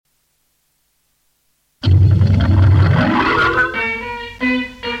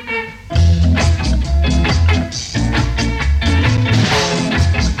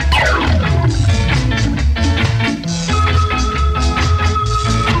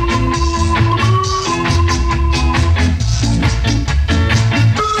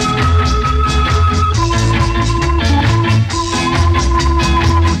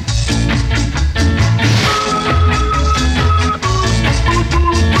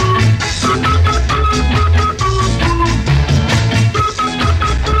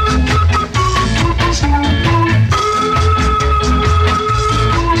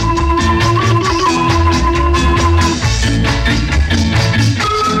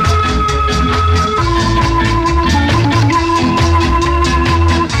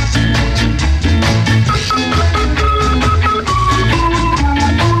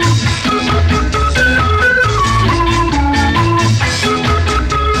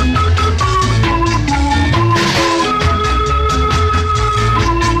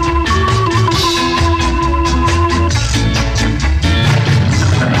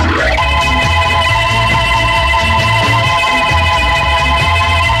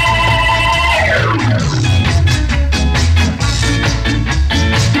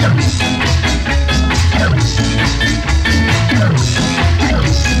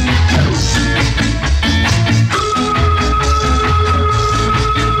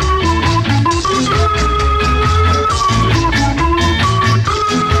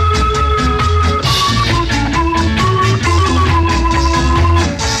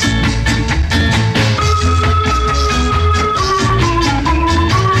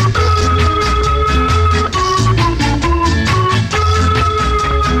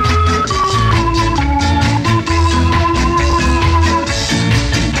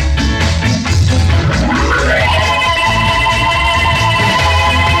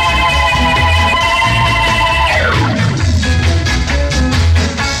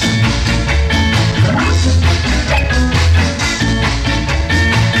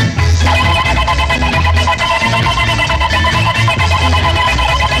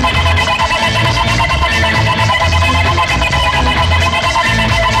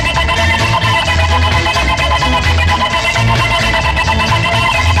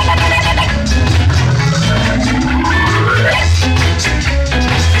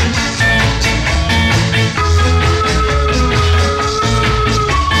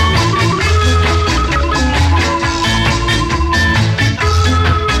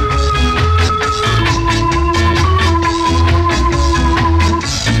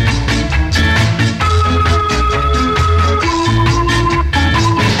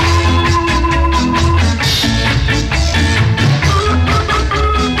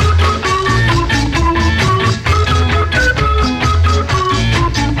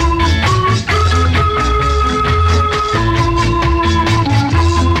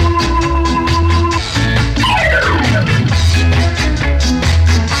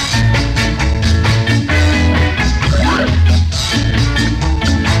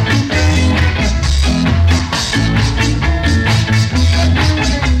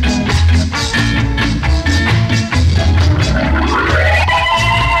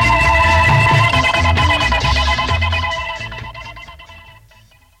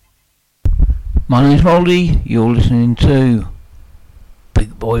My name's Moldie, you're listening to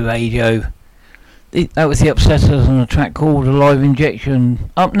Big Boy Radio. That was the Upsetters on a track called A Live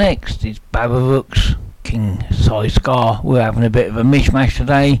Injection. Up next is Babavook's King Size Scar. We're having a bit of a mishmash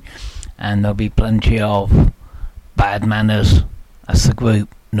today, and there'll be plenty of bad manners. That's the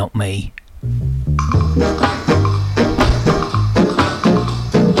group, not me.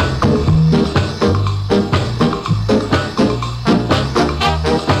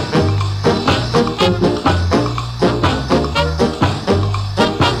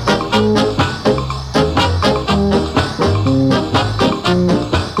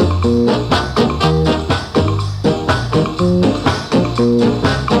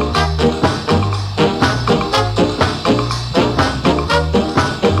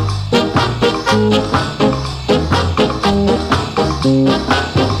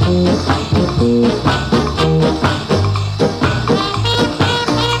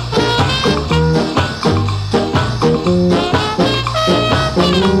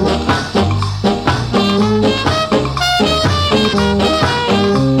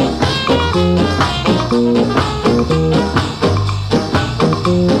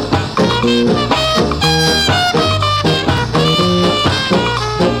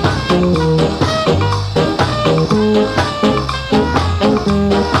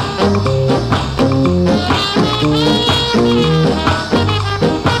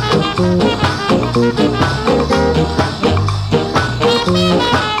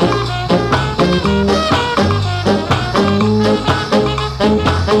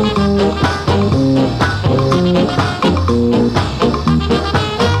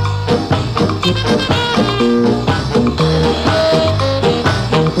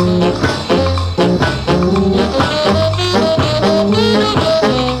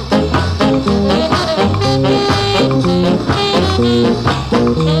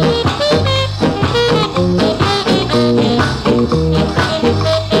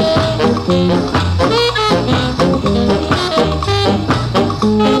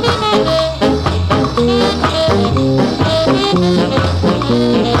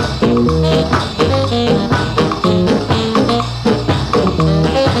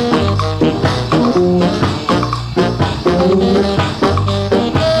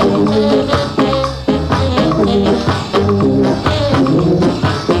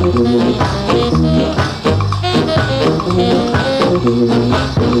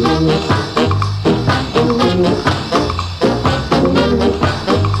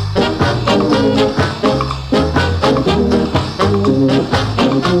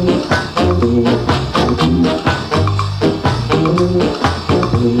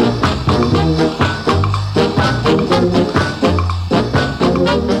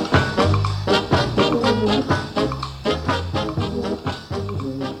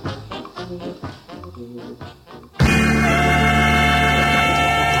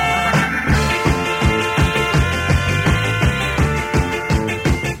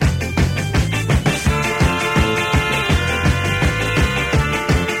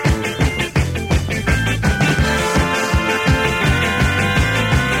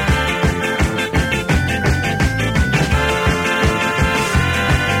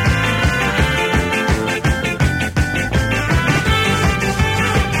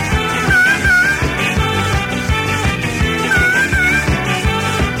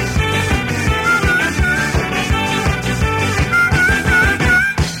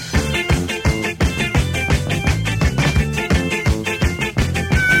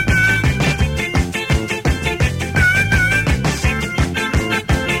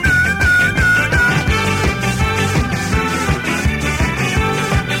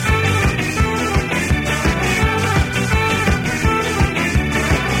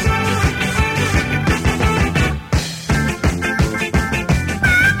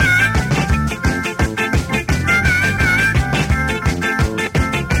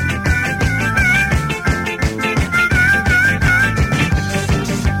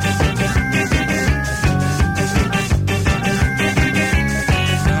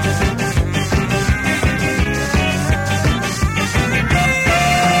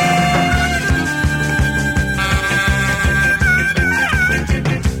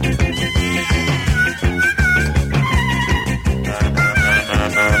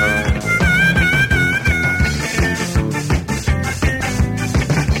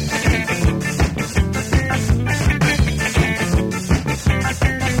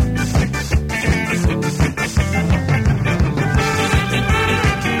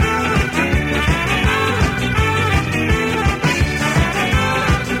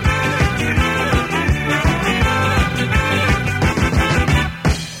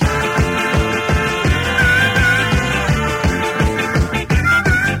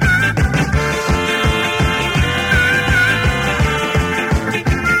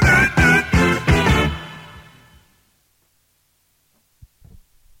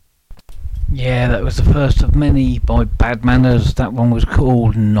 Yeah, that was the first of many by Bad Manners. That one was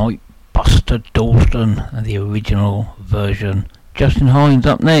called Night Buster Dalston, the original version. Justin Hines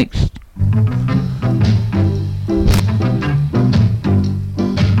up next. The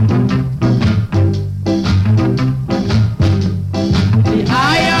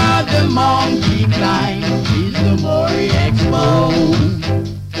higher the monkey climbs, is the more he exposed.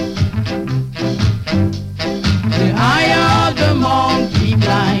 The higher the monkey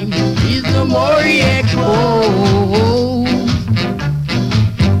climbs, is the more he exposed.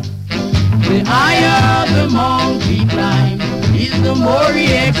 The higher the monkey climbs, is the more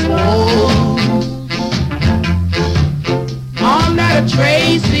he exposed. I'm not a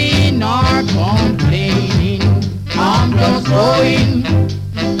tracing nor complaining, I'm just going.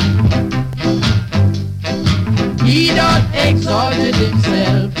 He that exalted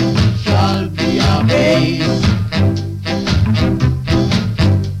himself shall be abased.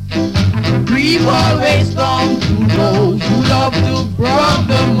 Grief always comes to those who love to brag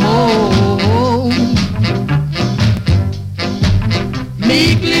the most.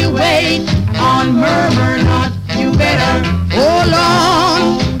 Meekly wait and murmur not, you better hold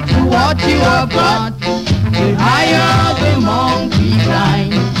on to what you have got. The higher the monkey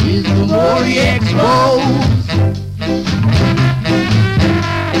climbs, is the more he exposed.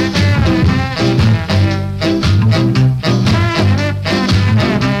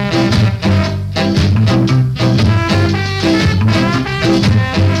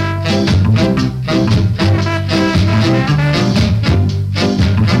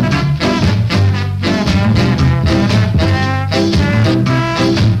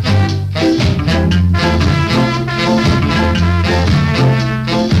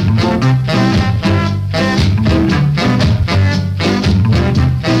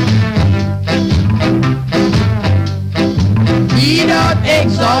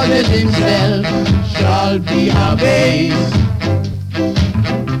 Exalted himself shall be abased.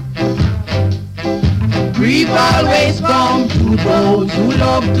 Grief always comes to those who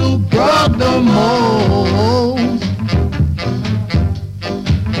love to brag the most.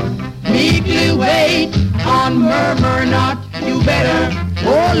 Meekly wait and murmur not, you better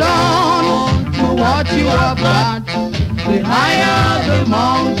hold on to what you have got. The higher the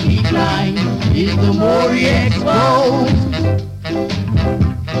monkey climbs, is the more he exposed.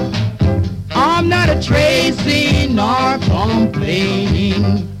 I'm not a tracing nor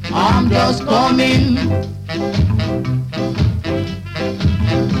complaining, I'm just coming.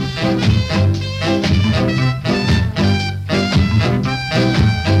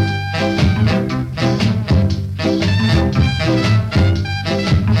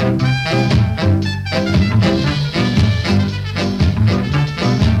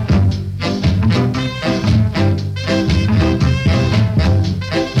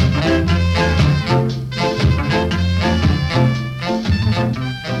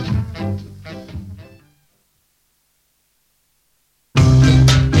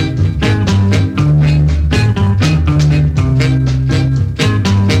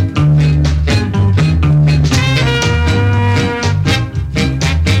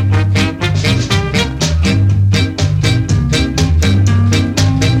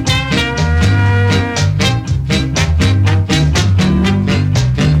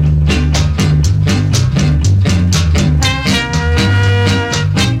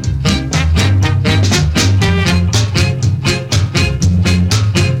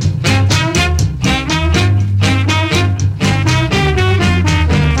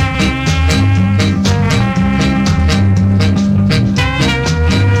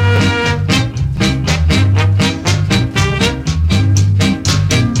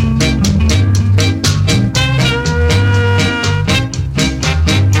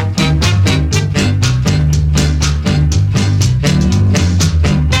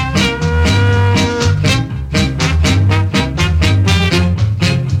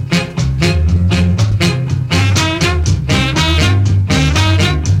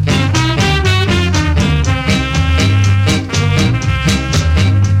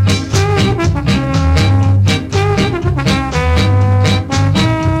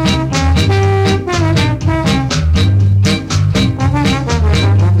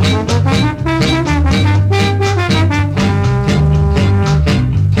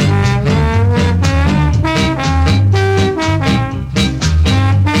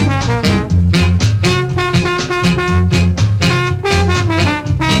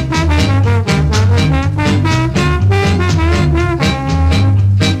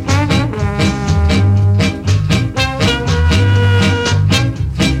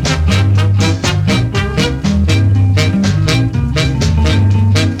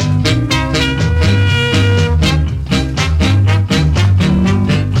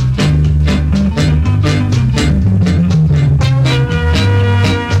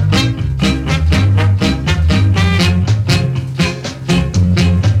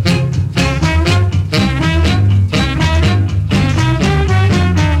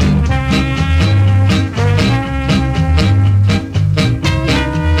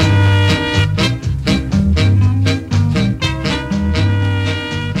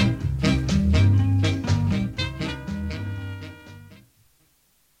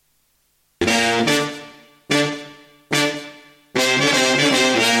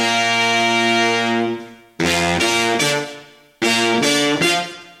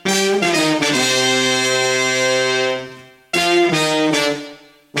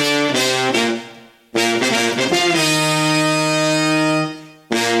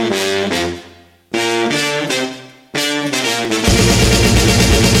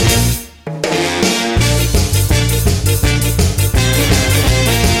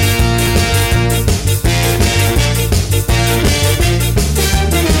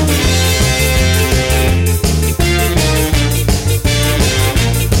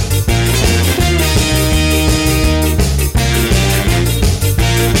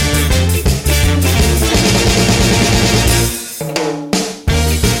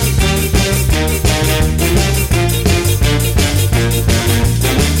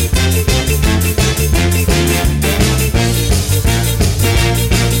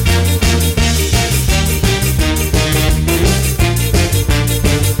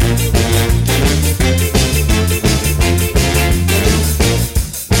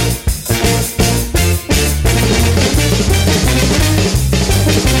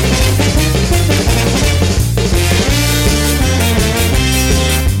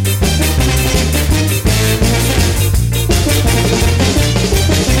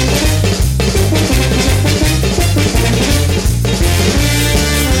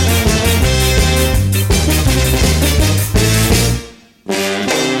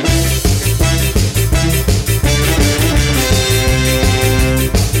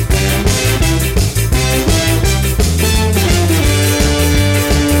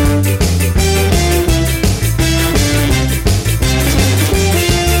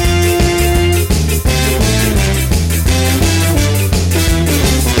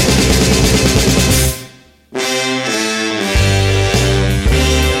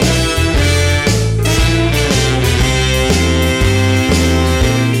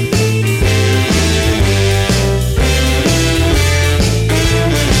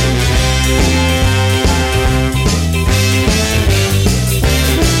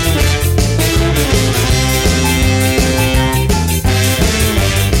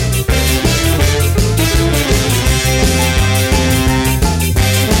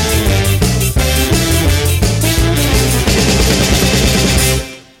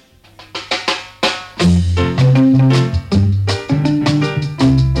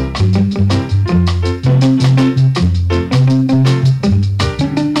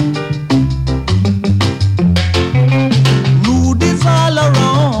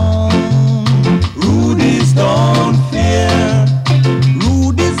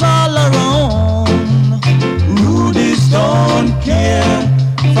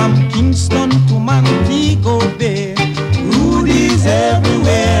 Kingston to Montego Bay, Rudy's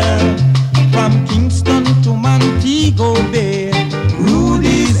everywhere. From Kingston to Montego Bay,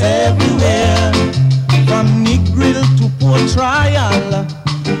 Rudy's everywhere. From Negril to Port Royal,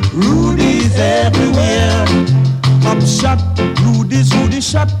 Rudy's everywhere. Cop shot, Rudy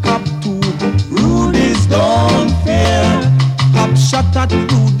shot cop too. Rudy's don't fear. Cop shot at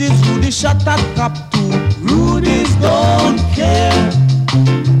Rudy shot at cop too. Rudy's don't care.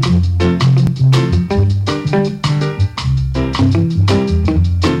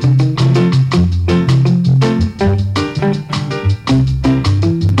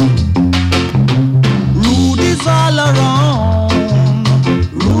 Rudy's all around.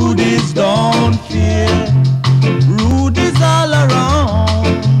 Rudy's don't fear. Rudy's all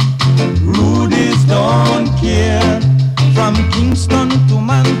around. Rudy's don't care. From Kingston to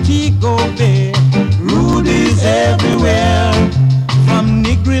Montego Bay, Rudy's everywhere. From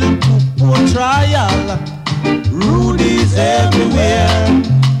Negril to Port Royal, Rudy's everywhere.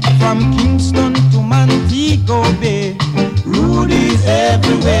 From Kingston to Montego Bay, Rudy's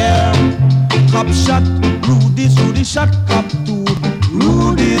everywhere. Cop shot, Rudy shot cop too.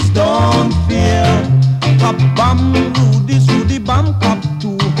 Rudy's don't fear. Cop bomb, Rudy bomb cop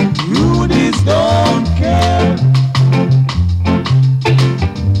too. Rudy's don't care.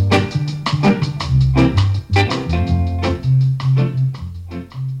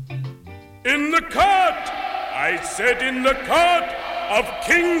 In the court, I said in the court of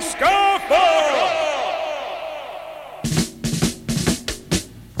King Scarfall.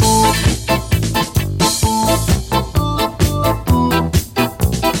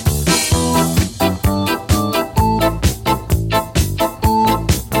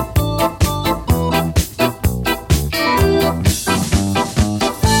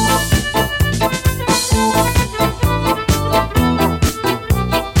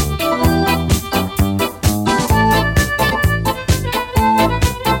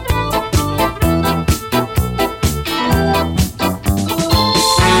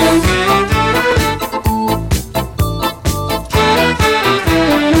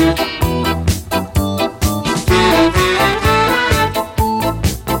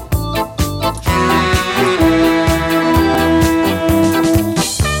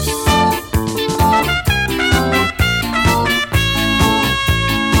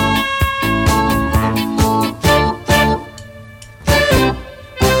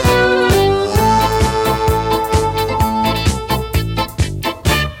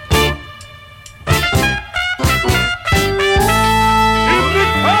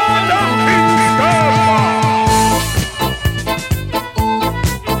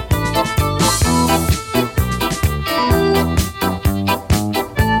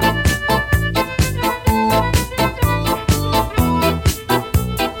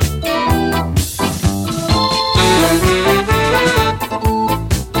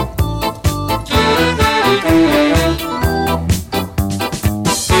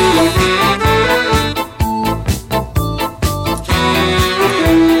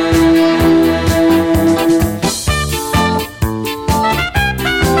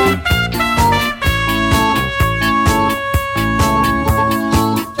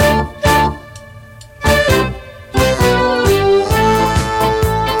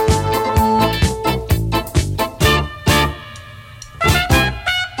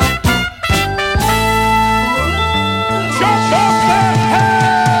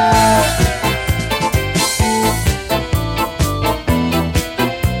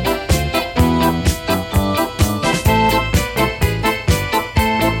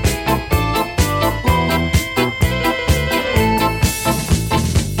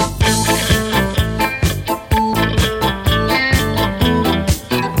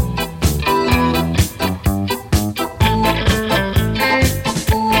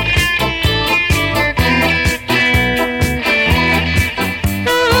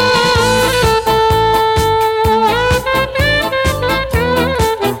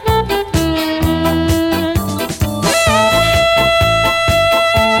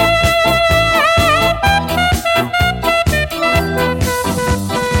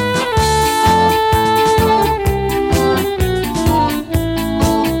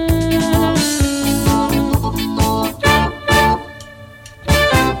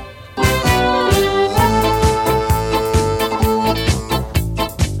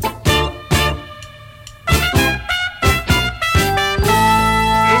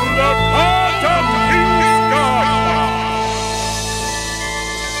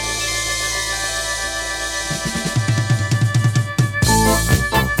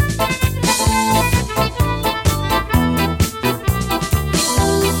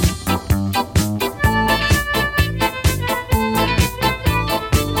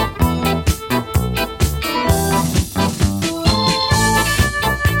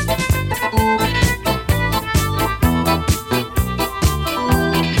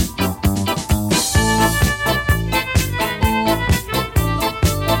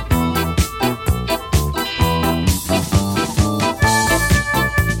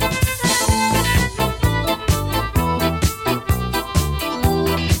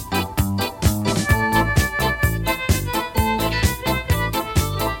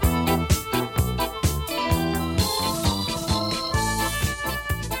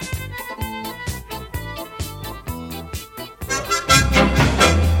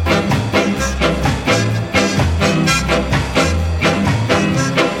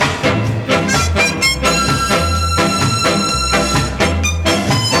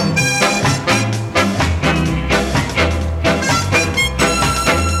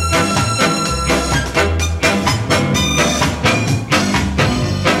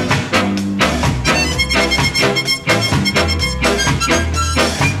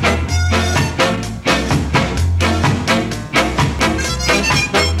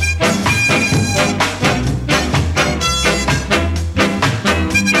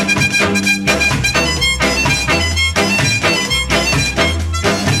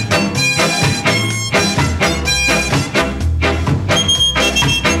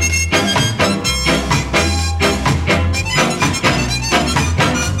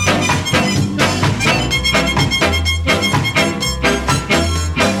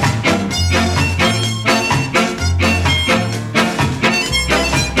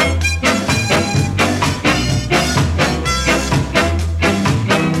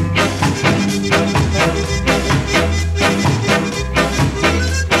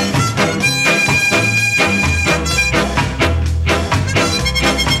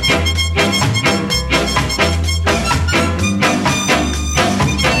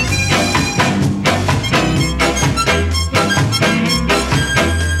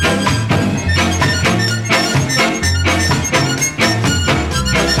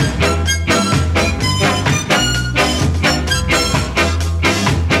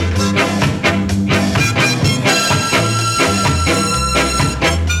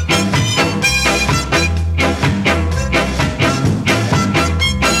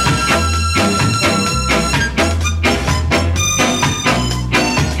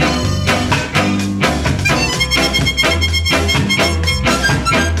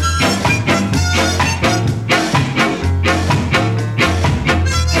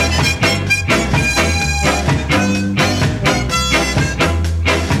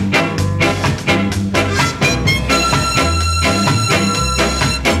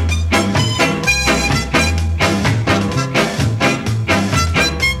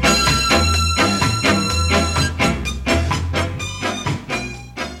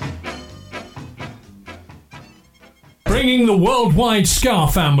 the worldwide ska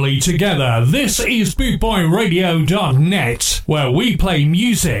family together. This is bootboyradio.net, where we play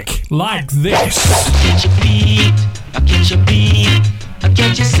music like this. I catch your beat, I catch your beat, I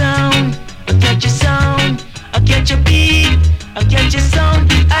catch your sound, I catch your sound, I catch your beat, I catch your sound,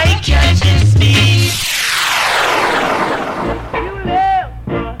 I catch this beat. You left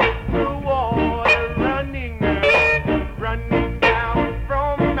the water running down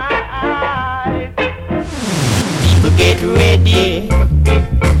from my eyes. People get ready,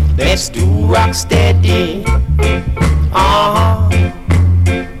 let's do rock steady.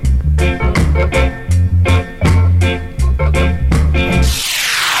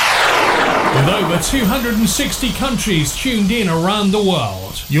 With over 260 countries tuned in around the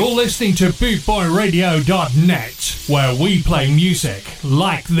world, you're listening to bootboyradio.net, where we play music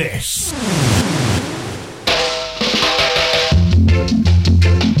like this.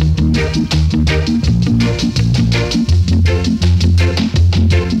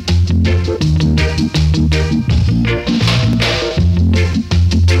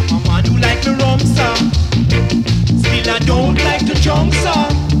 Mama do like the rum song, still I don't like the junk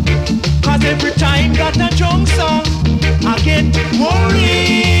song. Cause every time that a junk song, I get worried.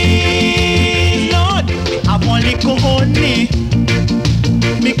 Lord, me have one little honey,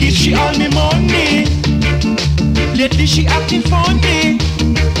 me give she all me money. Lately she acting funny,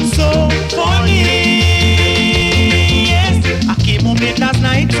 so funny. Yes, I came home late last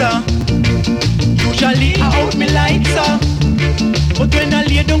night, usually I out me lights, but when I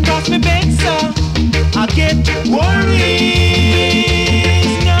lay down cross me bed, I get worried.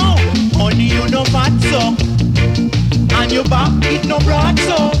 Now, honey, you no fat, so, and your back it no broad,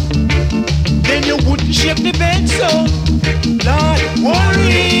 so, then you wouldn't shake the bed, so, Lord,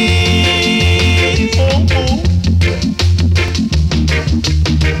 worried. Oh, oh.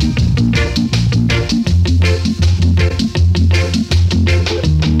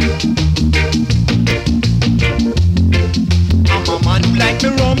 I'm a man who like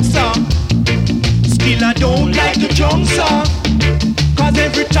the rum song, still I don't like the junk song. Cause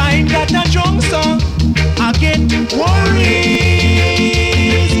every time that I junk song, I get worried.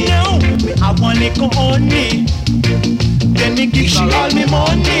 Now, me have one little honey, then me give she all me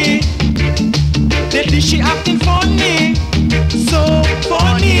money. Lately she acting funny, so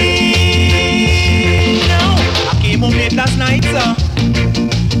funny. Now, I came home late last night,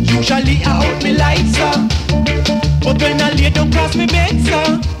 usually I out me lights, but when I lay down cross me bed,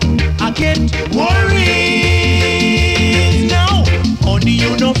 I get worried. Now, honey,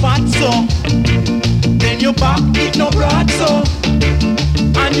 you no fat, so, then your back it no broad, so,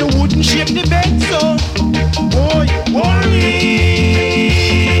 and you wouldn't shake the bed, so, boy, worried.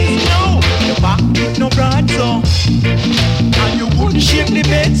 Now, your back it no broad, so, and you wouldn't shake the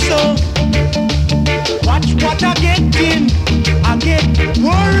bed, so, watch what I get in, I get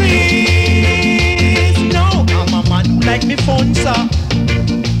worried. Now, I'm a man who like me fun, sir.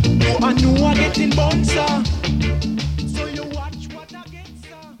 Oh, I know I get in bun, sir. So you watch what I get,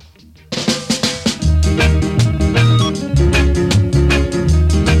 sir.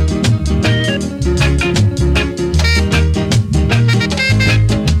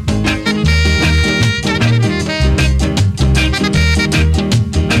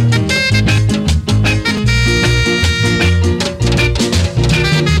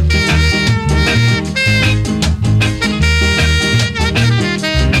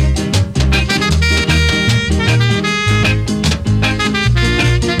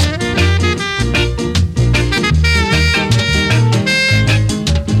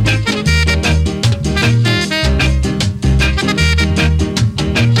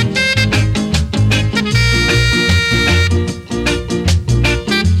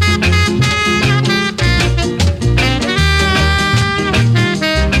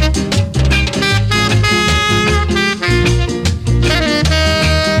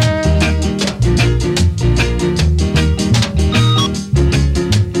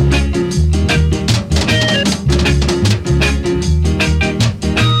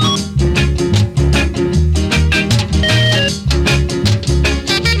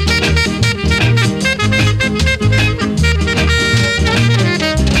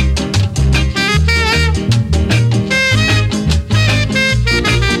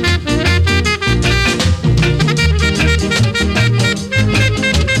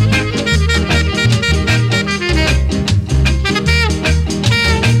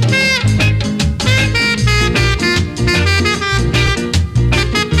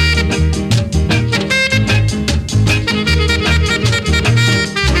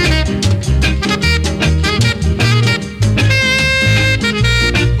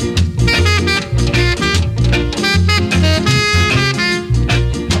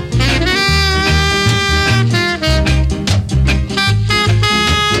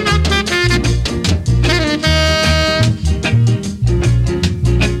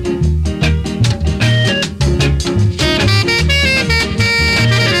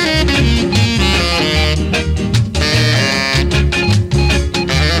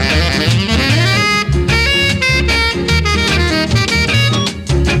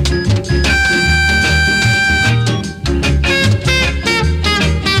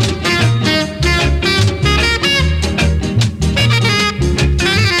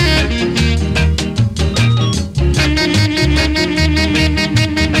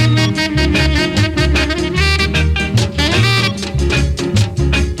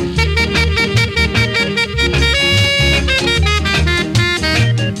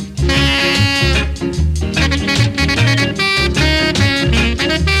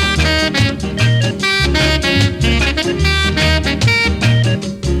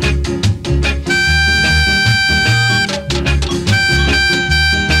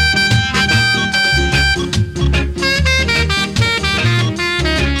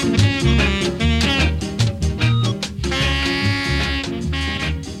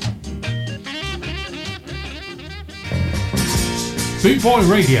 Boot Boy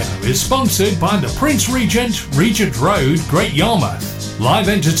Radio is sponsored by the Prince Regent, Regent Road, Great Yarmouth. Live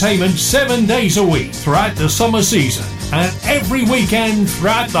entertainment 7 days a week throughout the summer season and every weekend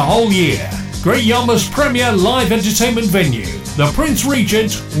throughout the whole year. Great Yarmouth's premier live entertainment venue, the Prince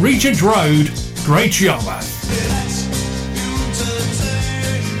Regent, Regent Road, Great Yarmouth.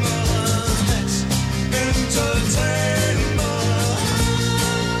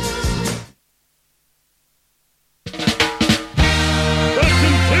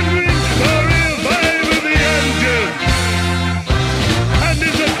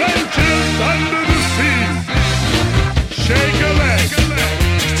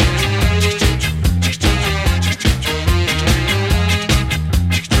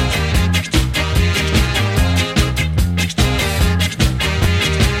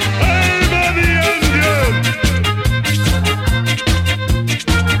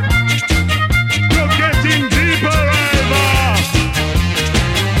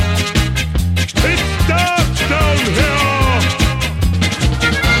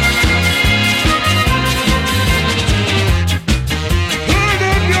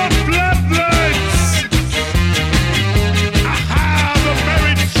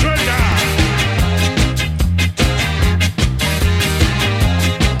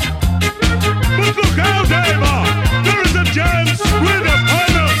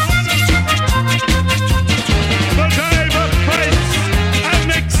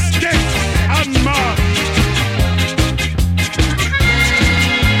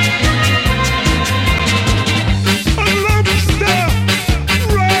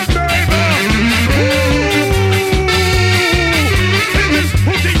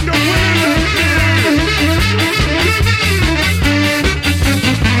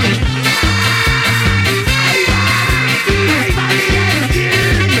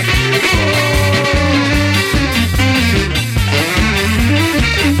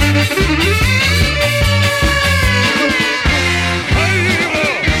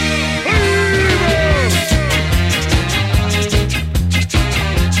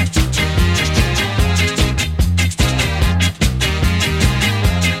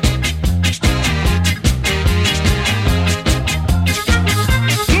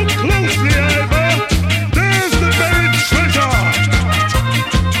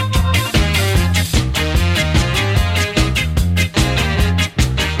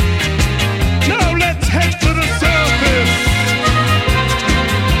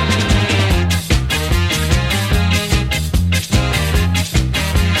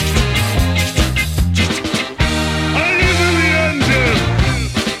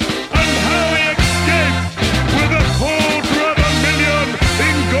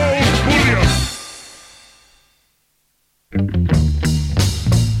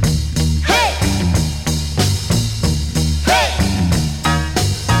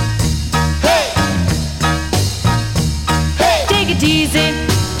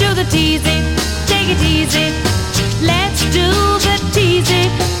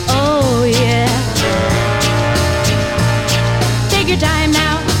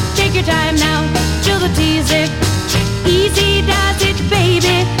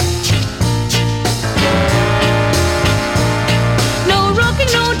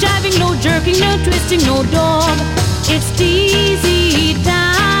 No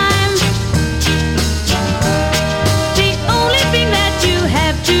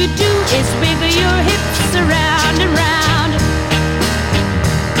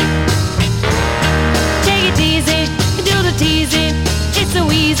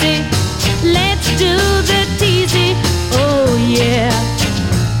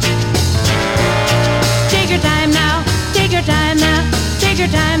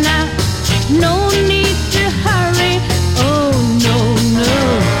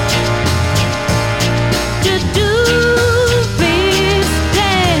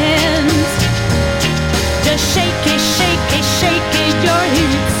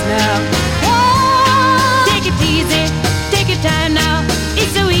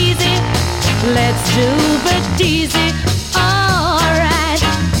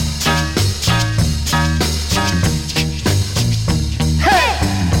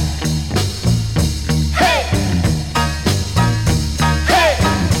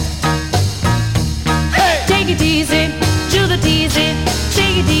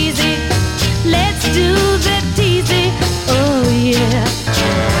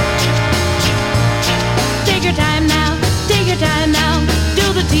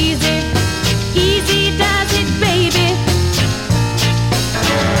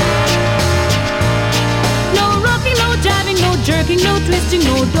twisting,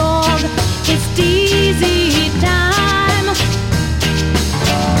 no dog. It's easy time.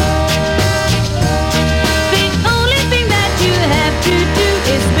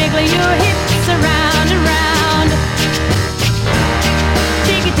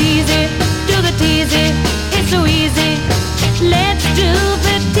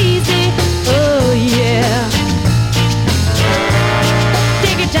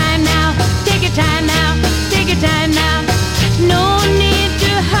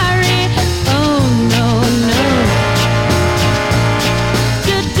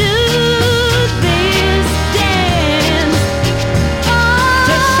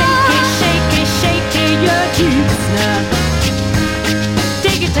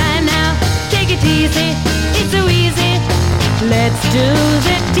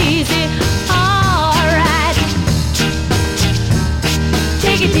 the teasy. Alright.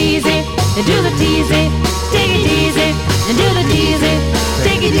 Take it easy and do the teasy. Take it easy and do the teasy.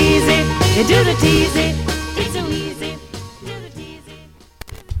 Take it easy and do the teasy. It's so easy. Do the teasy.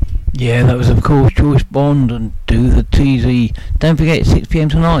 Yeah, that was of course Joyce Bond and Do the Teasy. Don't forget 6 PM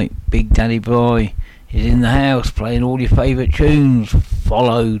tonight, Big Daddy Boy is in the house playing all your favourite tunes,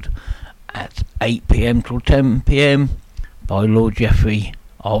 followed at 8 PM till 10 PM by Lord Jeffrey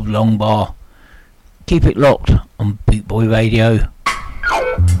of Longbar. Keep it locked on Boot Boy Radio.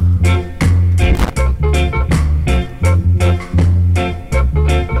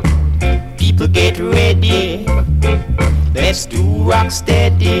 People get ready, let's do rock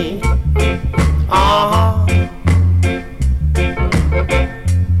steady.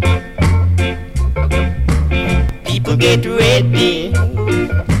 People get ready,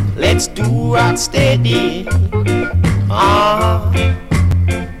 let's do rock steady.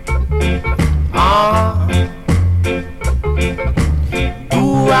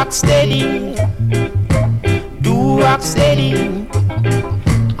 Do rock steady, do rock steady.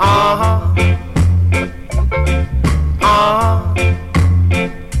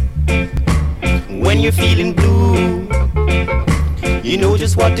 When you're feeling blue, you know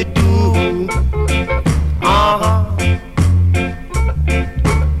just what to do.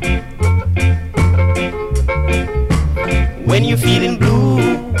 When you're feeling blue,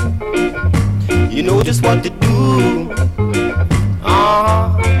 you know just what to do.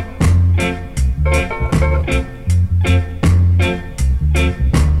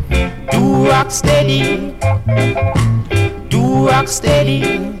 Do rock steady, do rock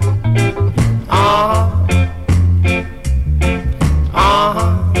steady.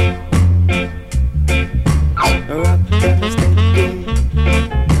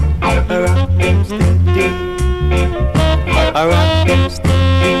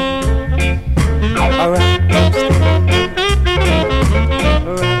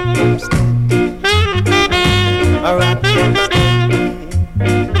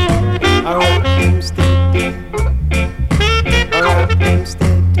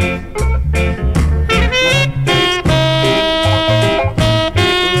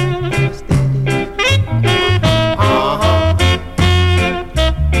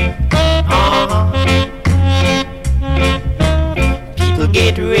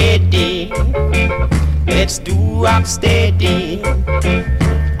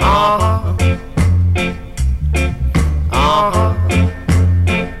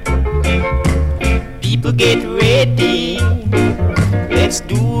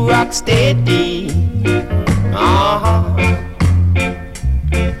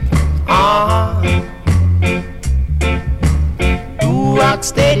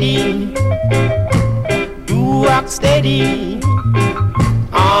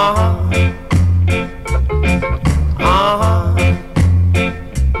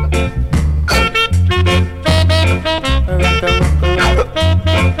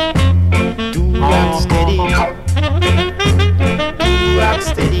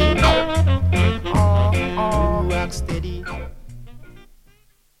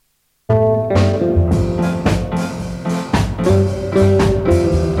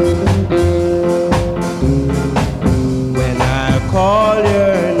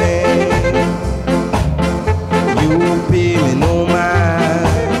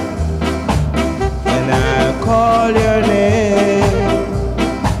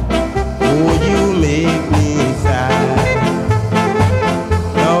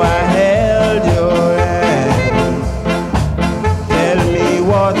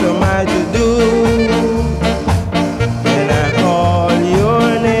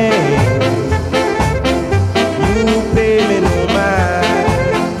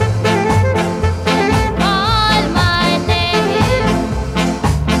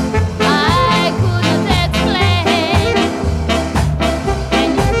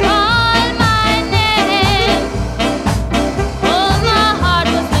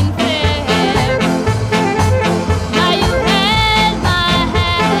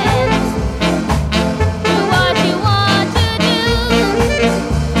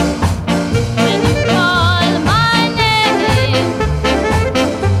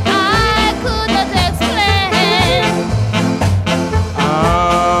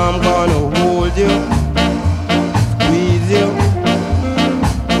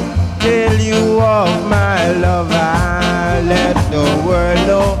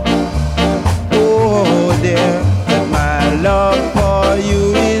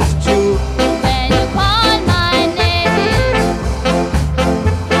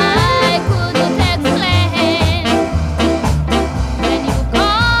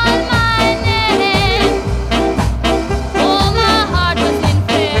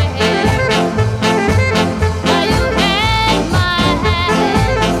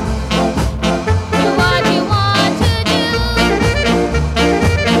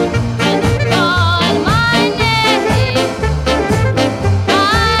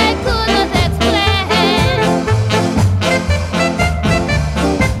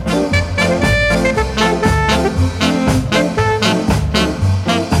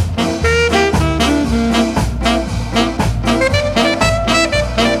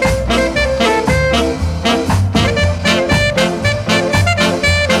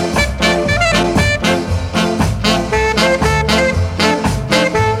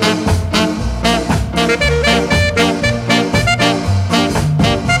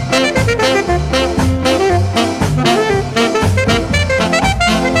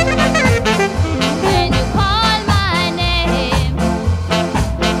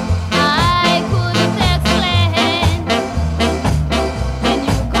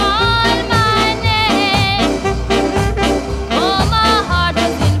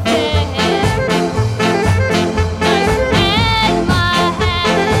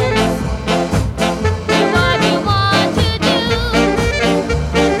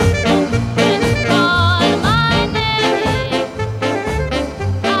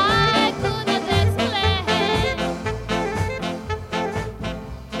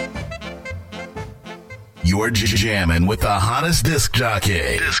 You're jamming with the hottest disc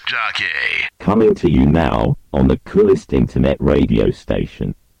jockey. Coming to you now on the coolest internet radio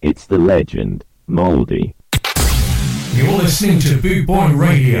station. It's the legend, Moldie. You're listening to Boot Boy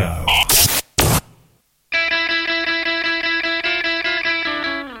Radio.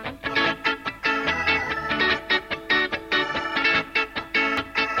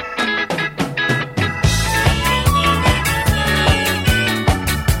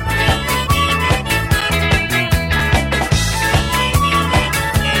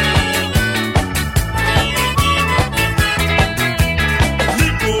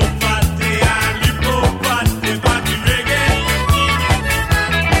 Lipo, pate, bati reggae.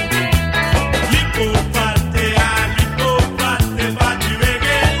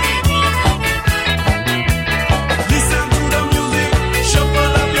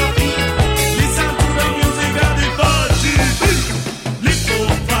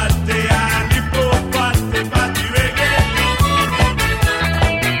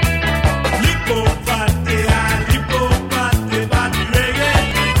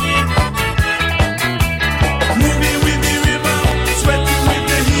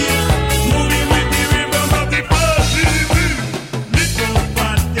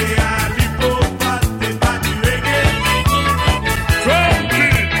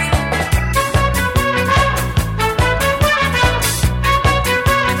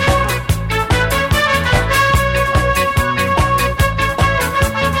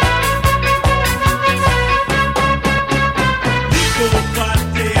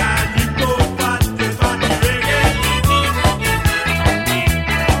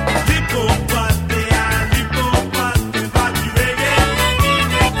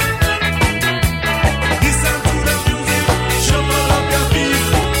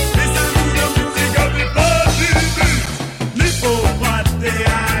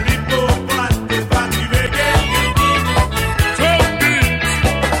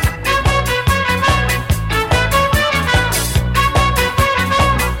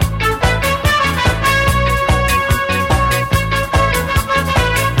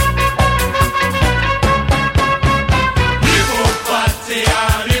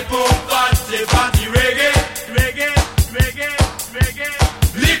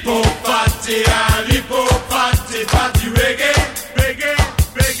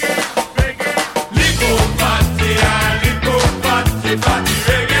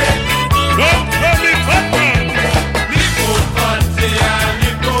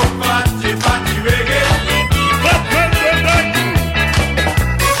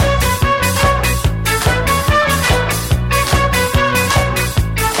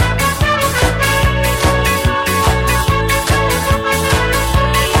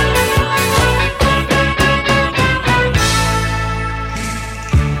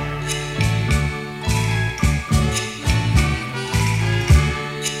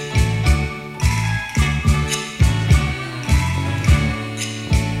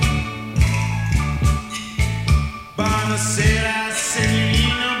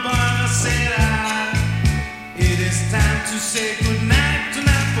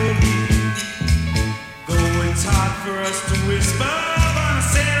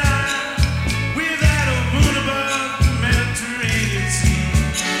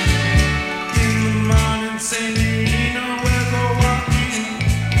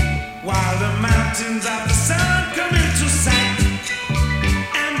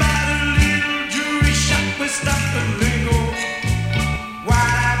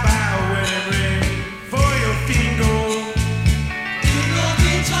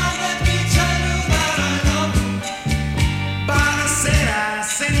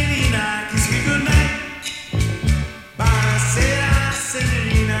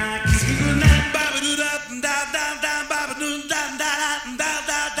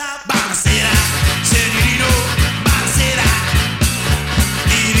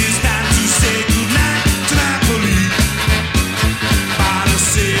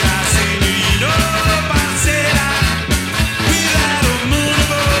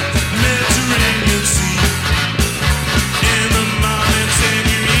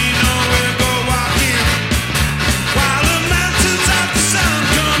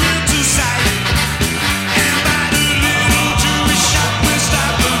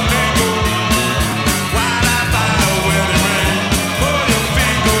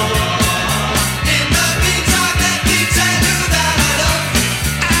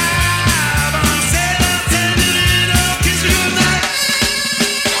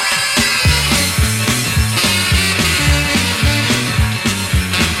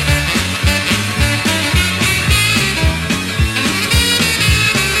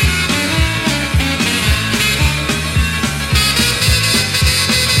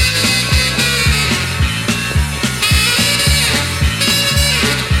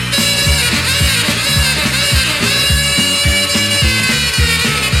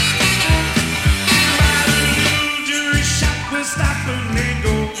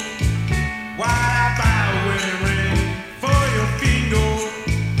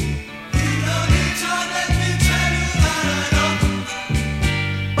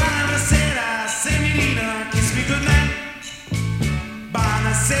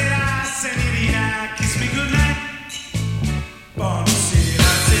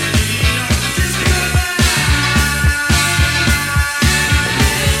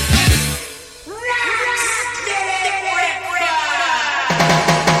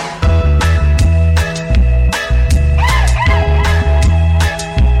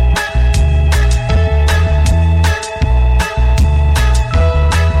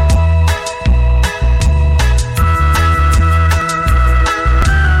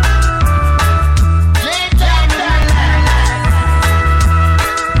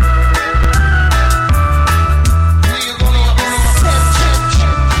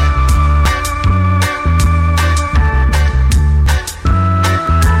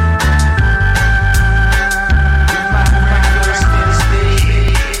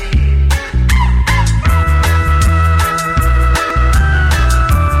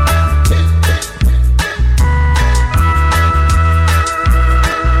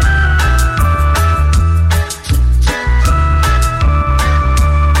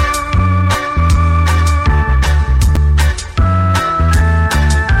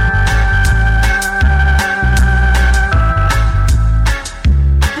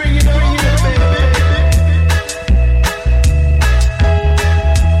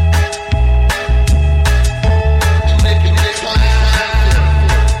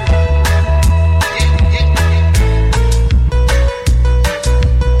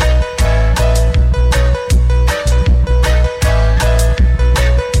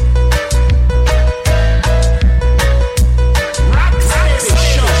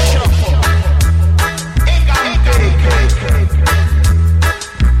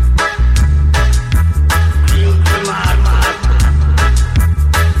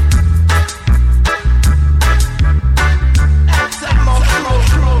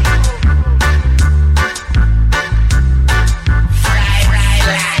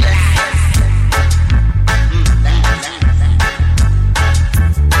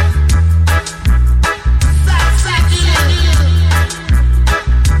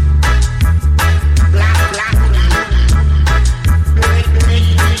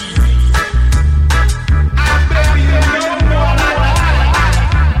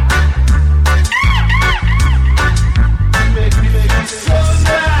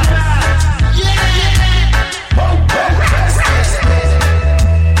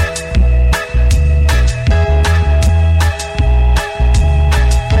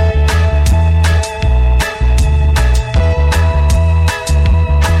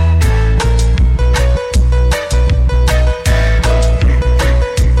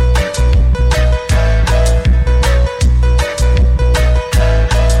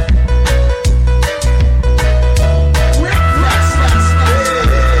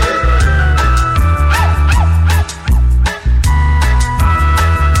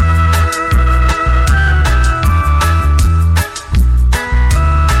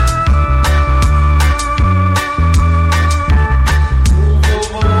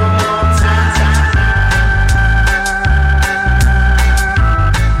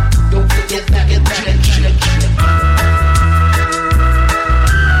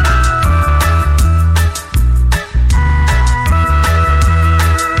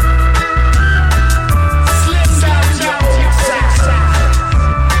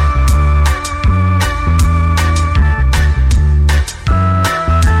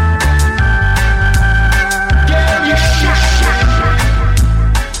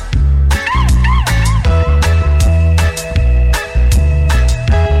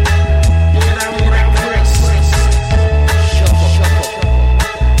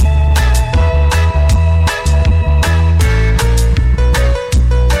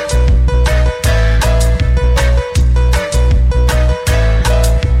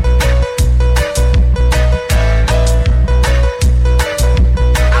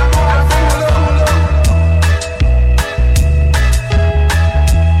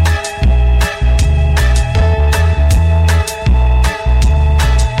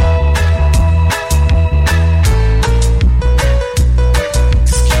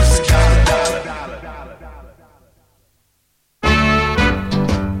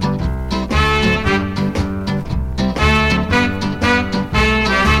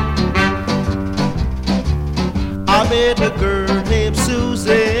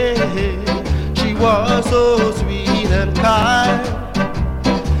 so sweet and kind.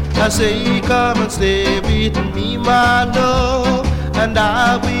 I say, come and stay with me, my love, and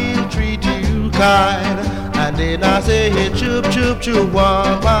I will treat you kind. And then I say, hey, chup, chup, chup,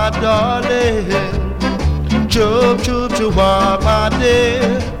 my darling. Chup, chup, chup, my dear.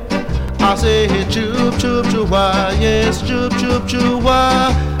 I say, hey, chup, chup, chup, yes, chup, chup, chup,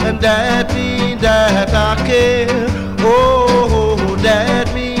 and that means that I care. Oh,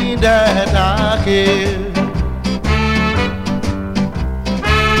 that means that I care.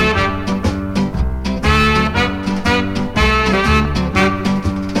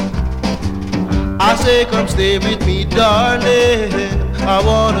 I say, come stay with me, darling. I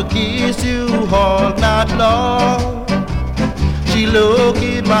wanna kiss you all night long. She look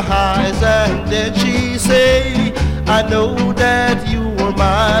in my eyes and then she say, I know that you are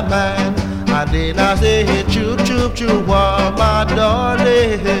my man. And then I say, hey, chup, chup, chup, my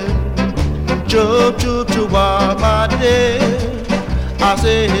darling. Chup, chup, chup, my dear. I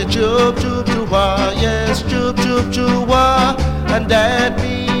say, hey, chup, chup, chup, yes, chup, chup, chup, and that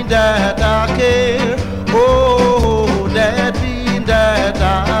means that I care. Oh, that means that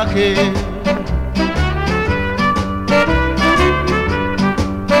I care.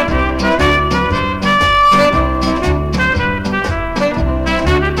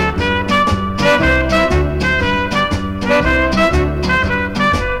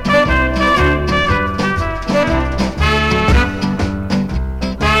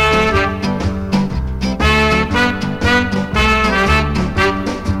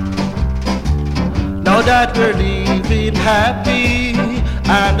 Now that we're living happy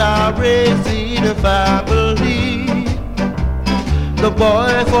and I'm raising a family, the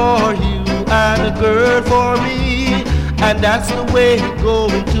boy for you and the girl for me, and that's the way it's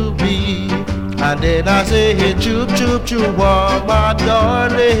going to be. And then I say, hey, chup, chup, chup, my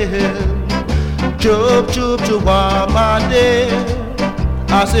darling. Chup, chup, chup, my dear.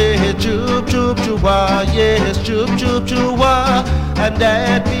 I say, hey, chup, chup, chup, yes, chup, chup, chup, and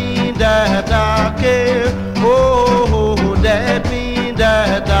that means that I care. Oh, that means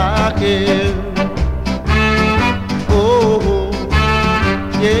that I care. Oh,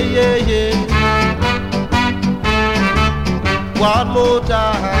 yeah, yeah, yeah. One more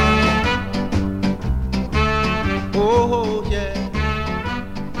time. Oh, yeah.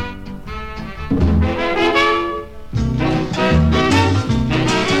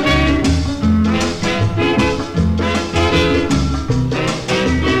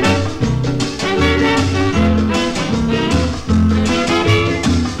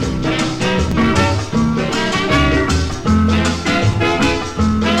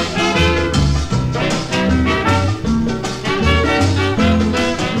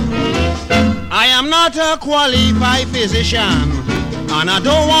 I'm not a qualified physician, and I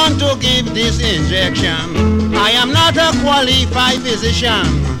don't want to give this injection. I am not a qualified physician,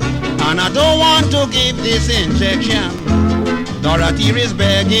 and I don't want to give this injection. Dorothy is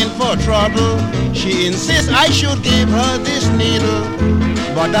begging for trouble. She insists I should give her this needle.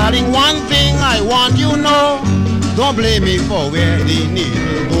 But darling, one thing I want you know, don't blame me for where the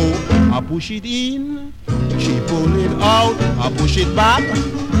needle go. I push it in, she pull it out, I push it back.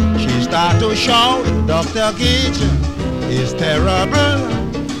 She start to shout, Dr. Gage, it's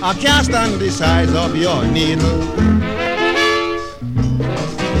terrible. I can't stand the size of your needle.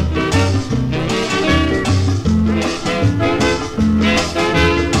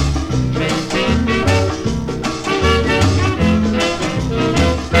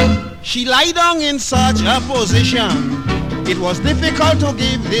 She lie down in such a position, it was difficult to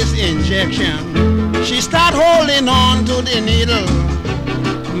give this injection. She start holding on to the needle,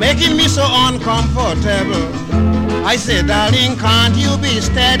 making me so uncomfortable. I said, darling, can't you be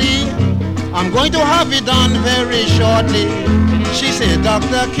steady? I'm going to have it done very shortly. She said,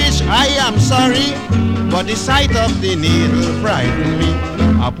 Dr. Kish, I am sorry, but the sight of the needle frightened me.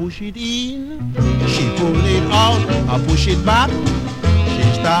 I push it in, she pull it out, I push it back. She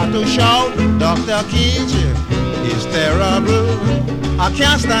start to shout, Dr. Kish, it's terrible. I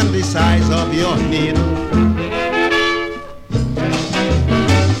can't stand the size of your needle.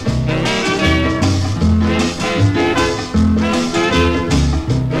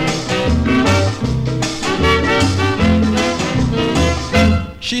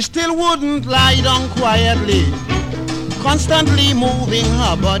 She still wouldn't lie down quietly, constantly moving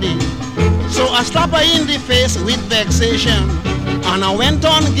her body. So I slapped her in the face with vexation, and I went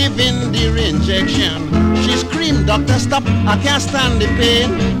on giving the injection. She screamed, Doctor, stop, I can't stand the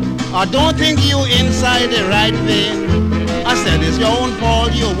pain. I don't think you inside the right vein. I said, it's your own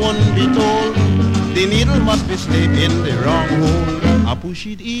fault, you wouldn't be told. The needle must be slipped in the wrong hole. I push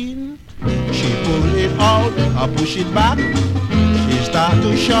it in. She pull it out, I push it back. She start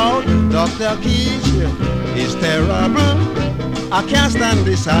to shout, Dr. Keys, it's terrible. I can't stand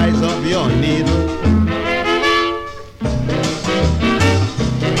the size of your needle.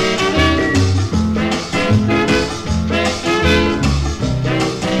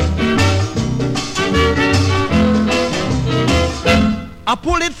 I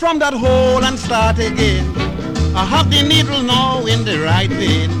pull it from that hole and start again. I have the needle now in the right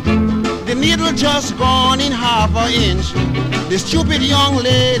vein. The needle just gone in half an inch. The stupid young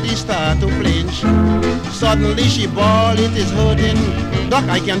lady start to flinch. Suddenly she bawl, it is hurting. Doc,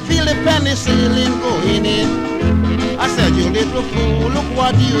 I can feel the penicillin going in. I said, you little fool, look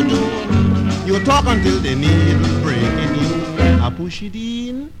what you do. You talk until the needle breaking you. I push it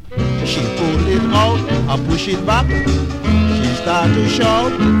in, she pull it out, I push it back. She start to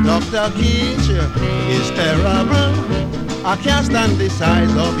shout, Dr. Keach, it's terrible. I can't stand the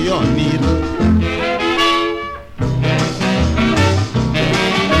size of your needle.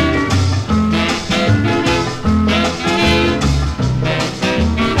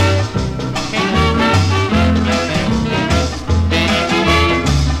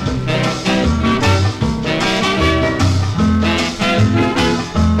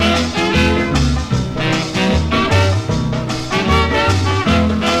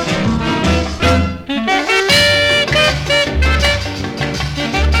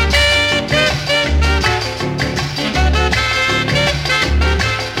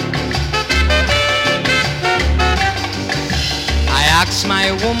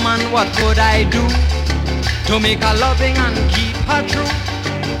 What could I do to make her loving and keep her true?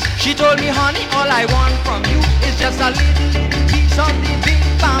 She told me, honey, all I want from you is just a little piece of the big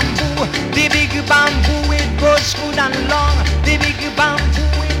bamboo. The big bamboo, it grows good and long. The big bamboo,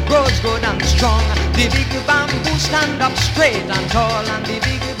 it grows good and strong. The big bamboo stand up straight and tall, and the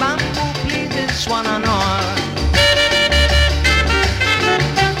big bamboo pleases one and all.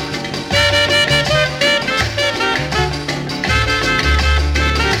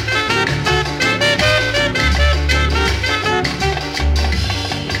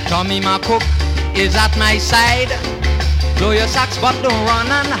 Tommy, my cook, is at my side. Blow your sax, but don't run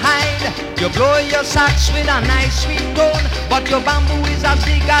and hide. You blow your sax with a nice sweet tone, but your bamboo is as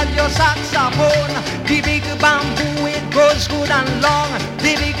big as your saxophone. The big bamboo, it grows good and long.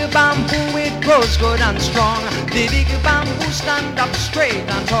 The big bamboo, it grows good and strong. The big bamboo stand up straight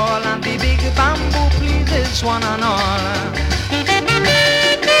and tall, and the big bamboo pleases one and all.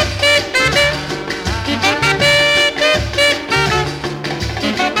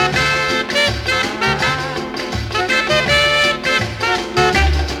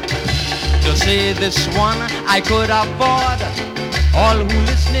 Say this one I could afford. All who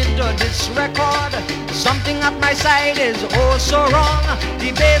listening to this record, something at my side is oh so wrong.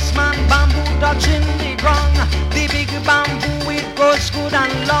 The bassman bamboo touching the ground. The big bamboo, it grows good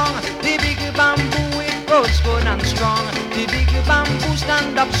and long. The big bamboo, it grows good and strong. The big bamboo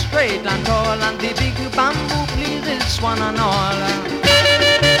stand up straight and tall, and the big bamboo pleases one and all.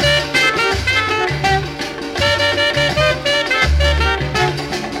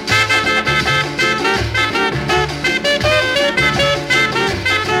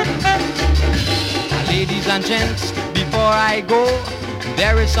 Ladies and gents, before I go,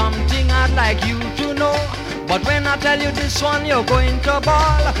 there is something I'd like you to know. But when I tell you this one, you're going to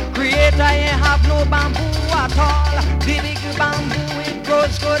ball. Creator ain't have no bamboo at all. The big bamboo, it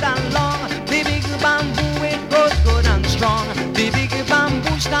grows good and long. The big bamboo, it grows good and strong. The big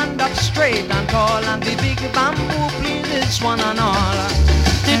bamboo stand up straight and tall, and the big bamboo pleases one and all.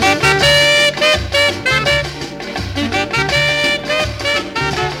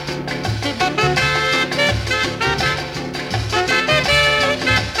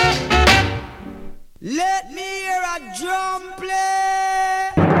 Let me hear a drum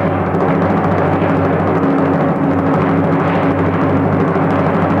play.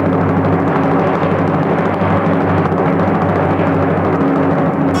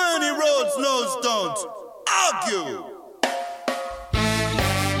 Bernie Rhodes knows don't argue.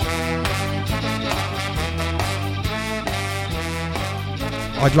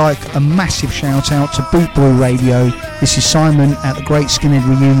 I'd like a massive shout out to Bootboy Radio. This is Simon at the Great Skinhead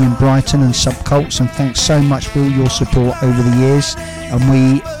Reunion Brighton and Subcults, and thanks so much for all your support over the years, and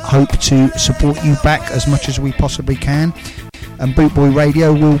we hope to support you back as much as we possibly can. And Bootboy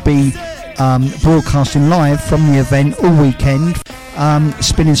Radio will be broadcasting live from the event all weekend,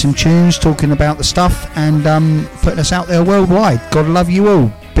 spinning some tunes, talking about the stuff, and putting us out there worldwide. God love you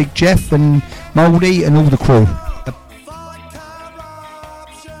all. Big Jeff and Moldie and all the crew.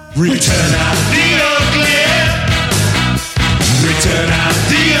 Return of the ugly. Return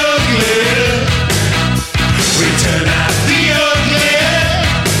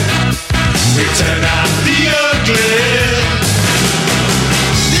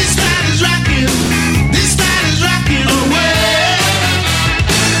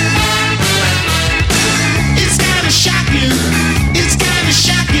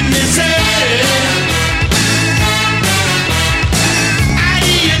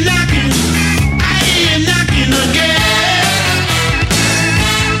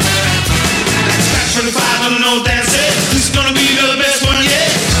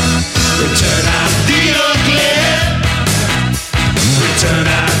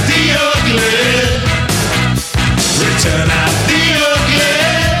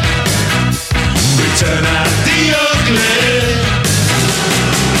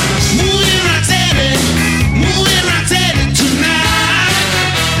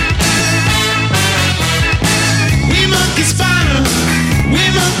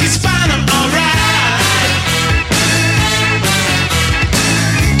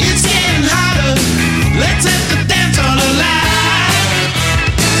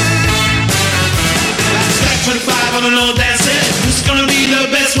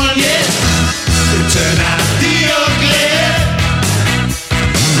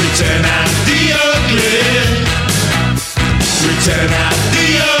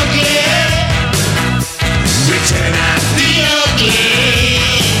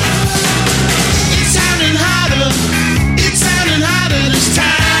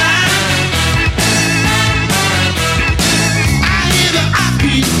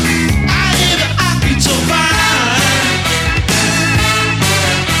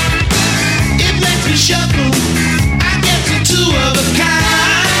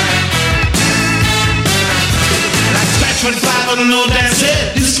ought to know that's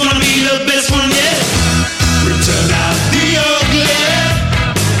it. This is gonna be the best one yet. Return out the ugly.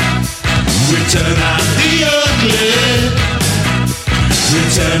 Return out the ugly.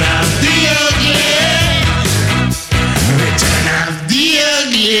 Return out the ugly. Return out the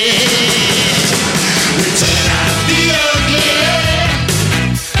ugly. Return out the ugly.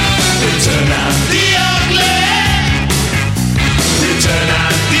 Return out the ugly. Return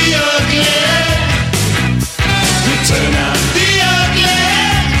out the ugly. Return out the ugly.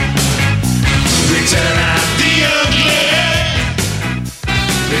 Return out the ugly.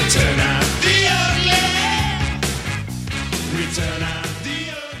 Return out the ugly. Return out the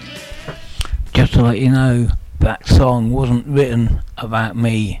ugly. Just to let you know, that song wasn't written about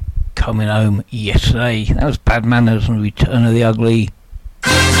me coming home yesterday. That was Bad Manners and Return of the Ugly.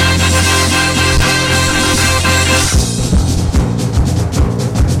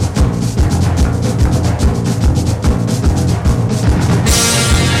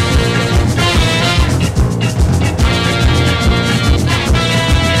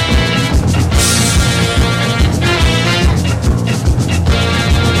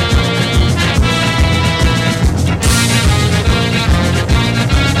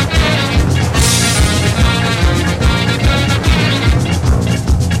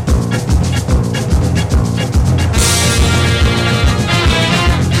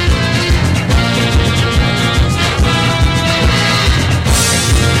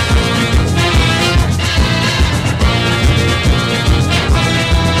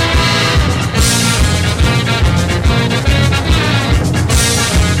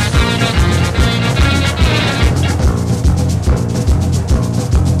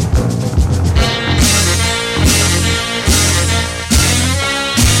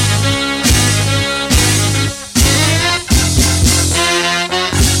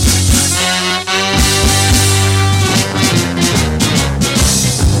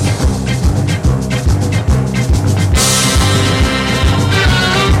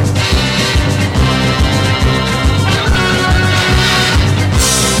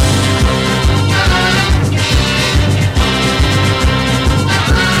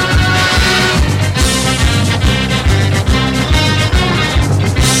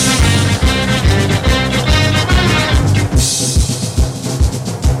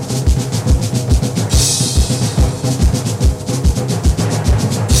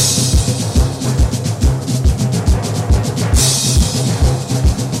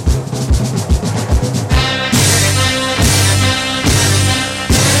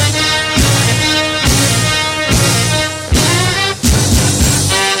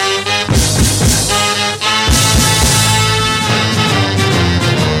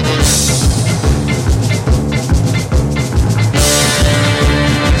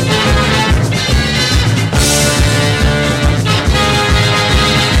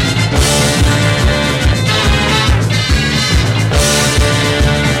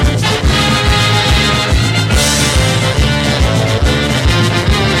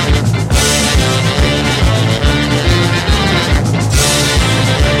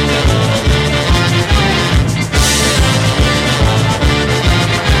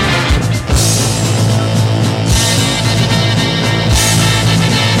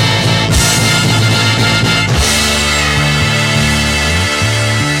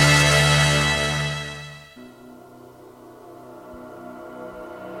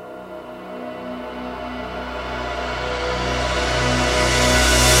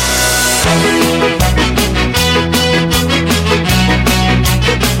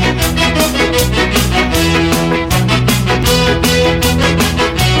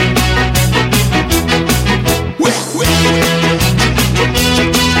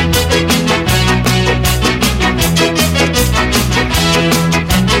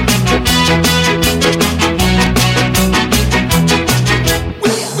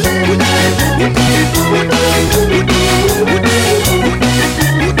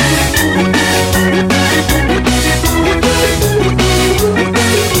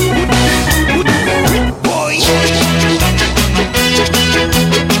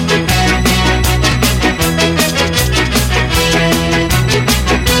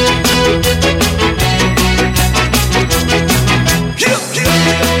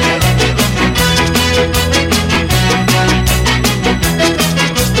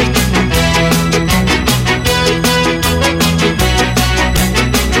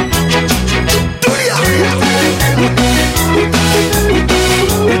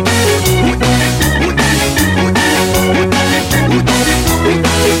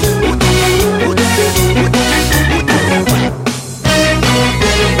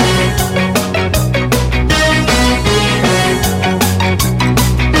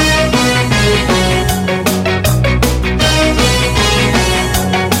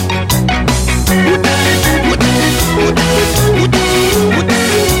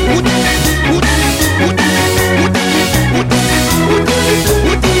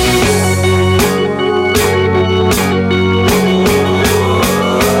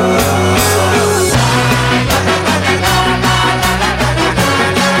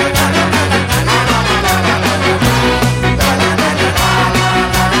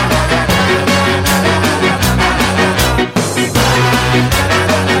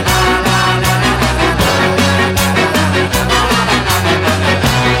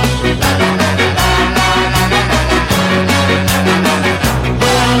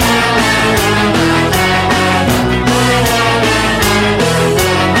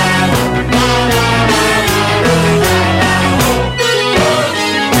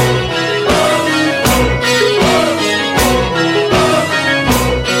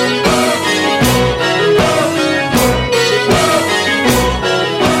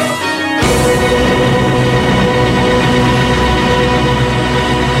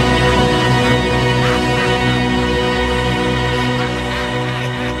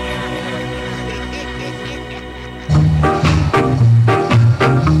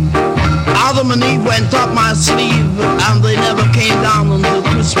 went up my sleeve, and they never came down until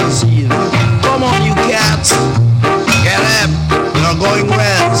Christmas Eve. Come on, you cats, get up, you're going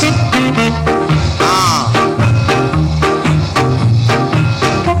west.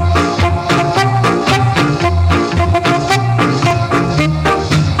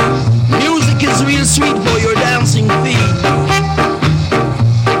 Music is real sweet for your dancing feet.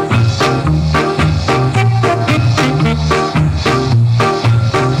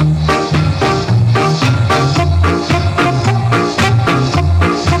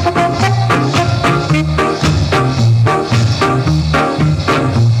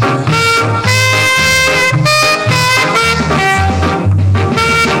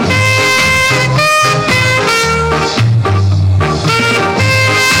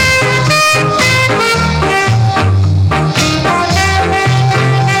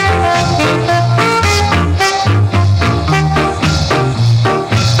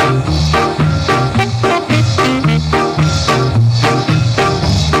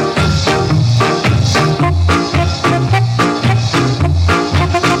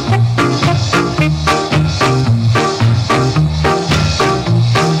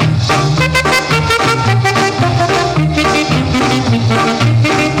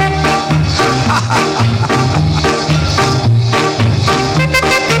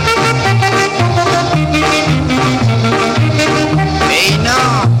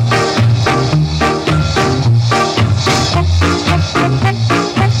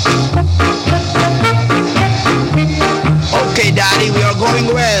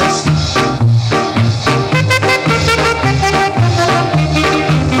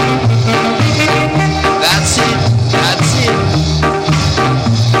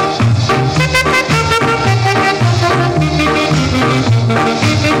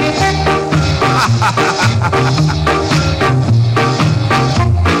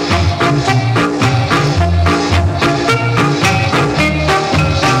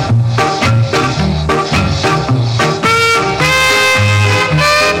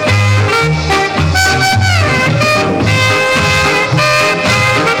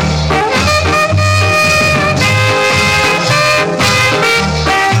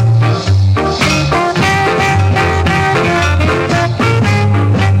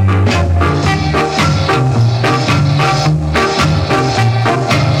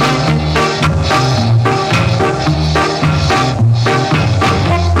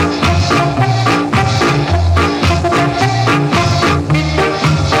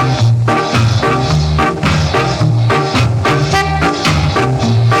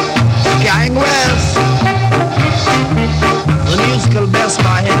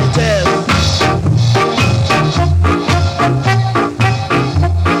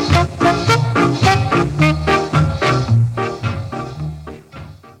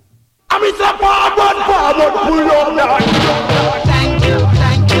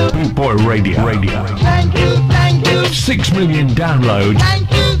 Radio. Thank you. 6 million downloads.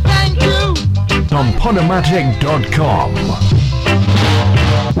 Thank you. On Podomatic.com.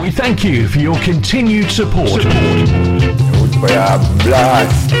 We thank you for your continued support. For a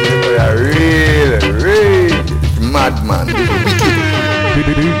blast, for a real madman.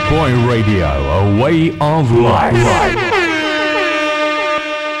 Boot Boy Radio, a way of life.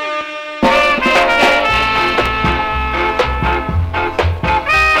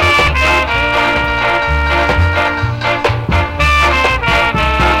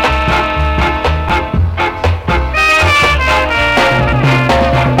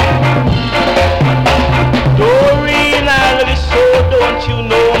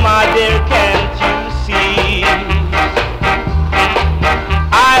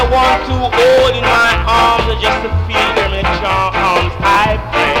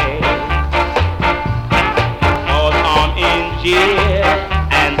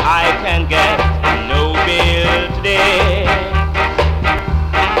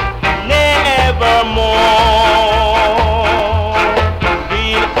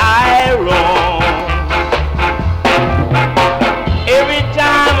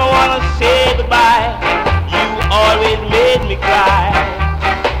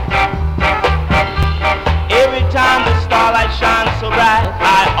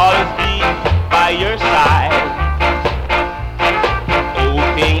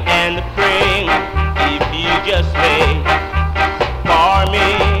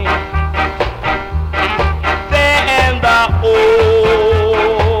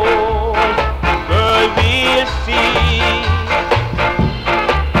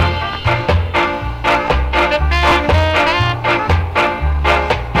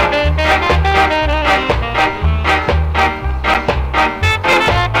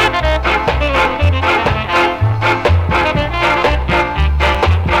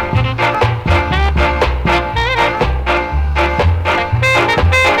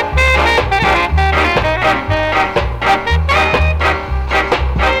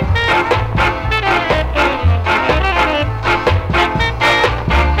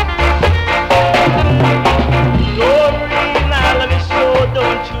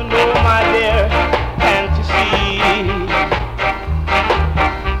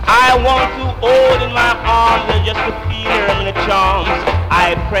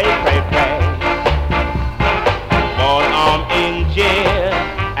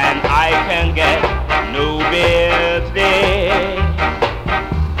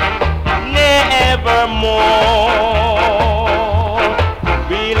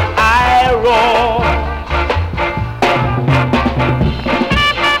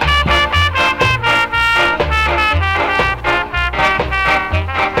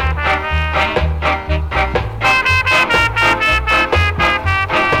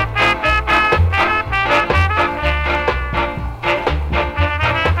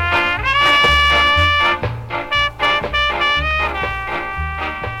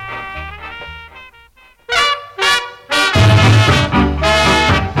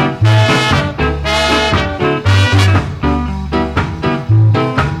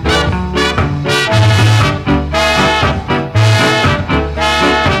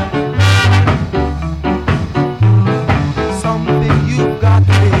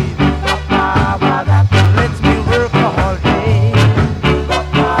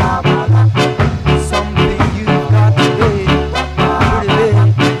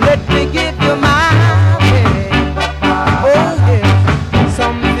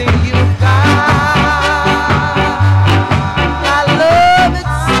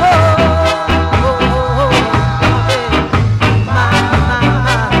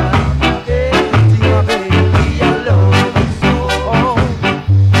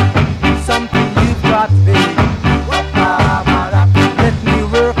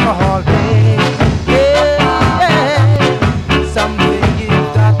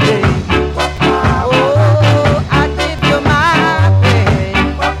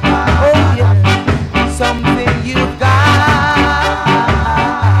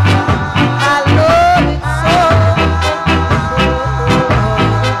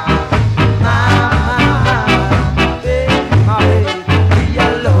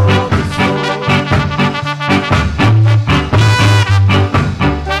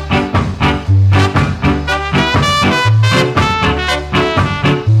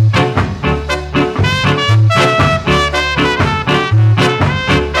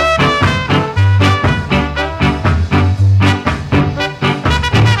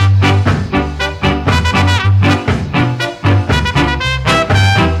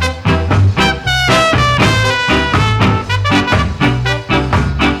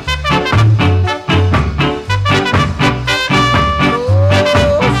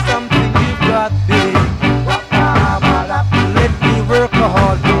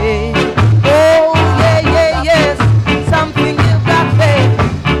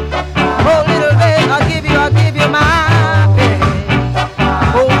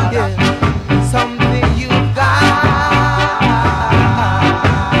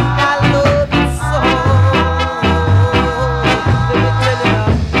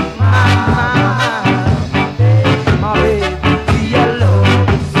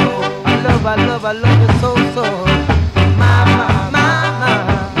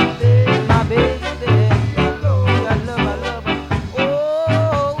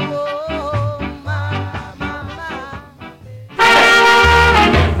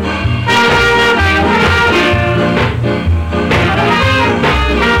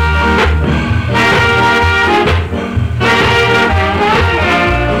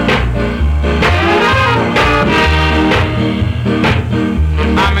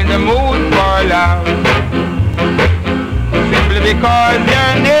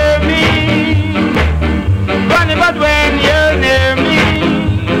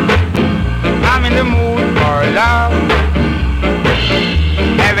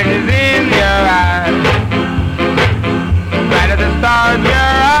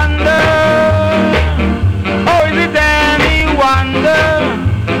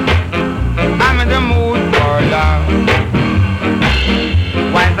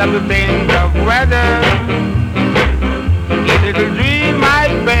 stop to think of weather. Each little dream I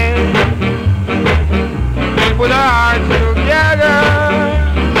spend, we put our hearts together.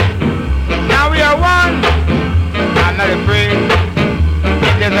 Now we are one, I'm not afraid.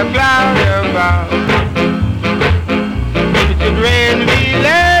 There's a cloud above. If it should rain, we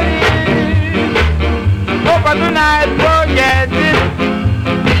let it. Hope for tonight, forget it.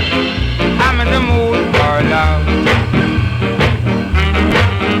 I'm in the mood for love.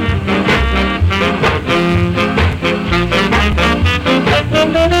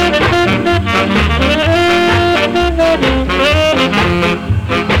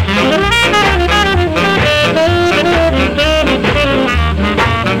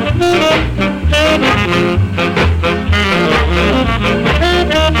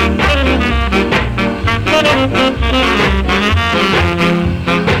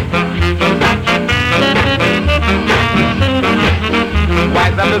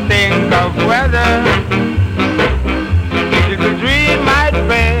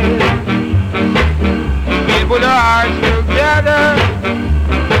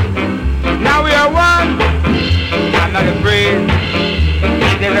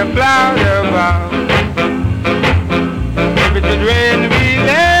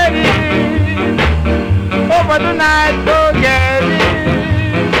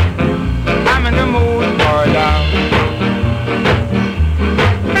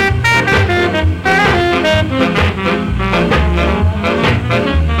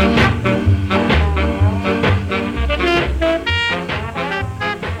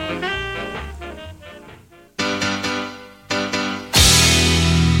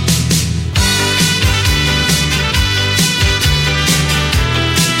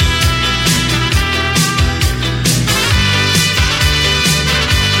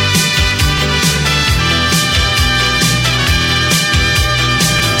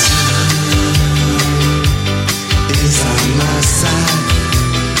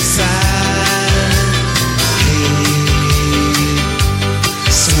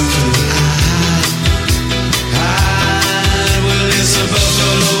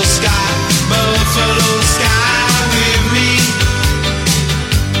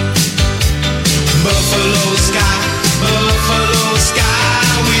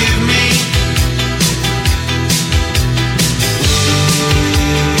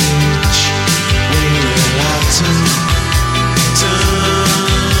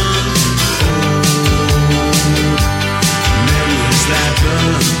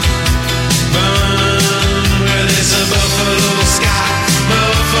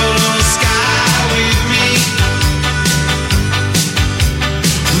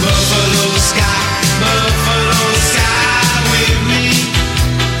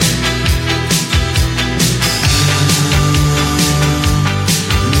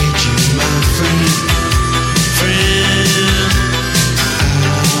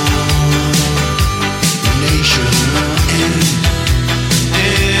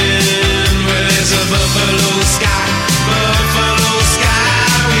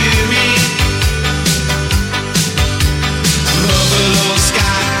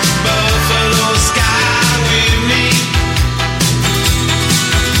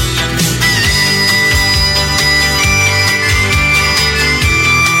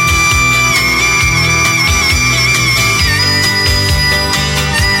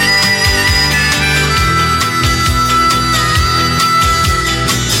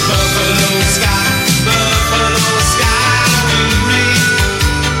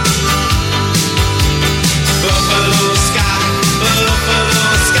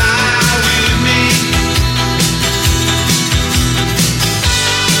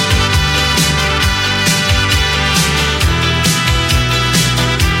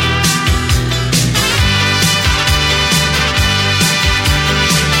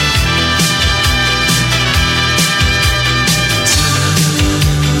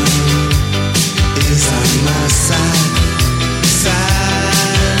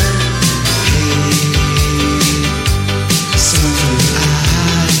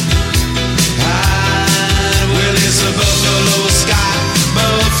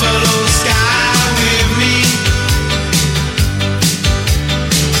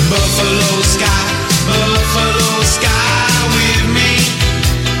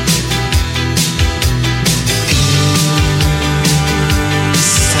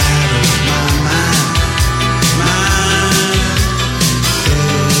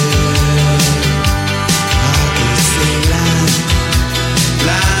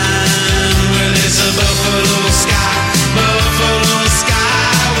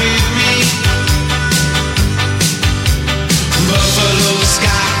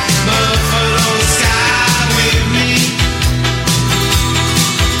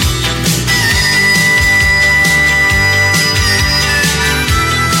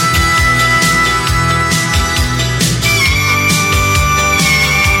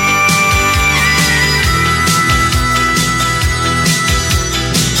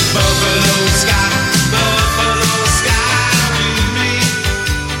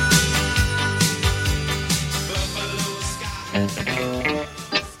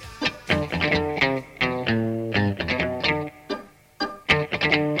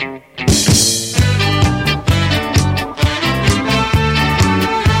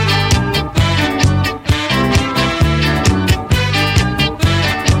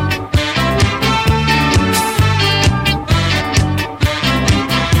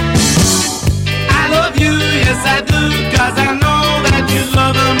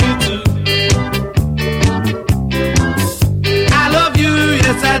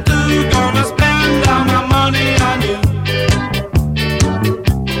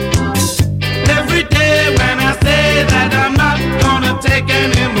 take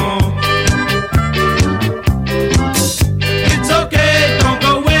anymore. It's okay, don't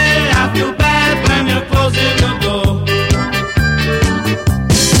go away. I feel bad when you're closing the door.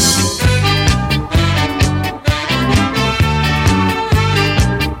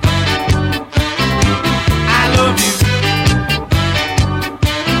 I love you.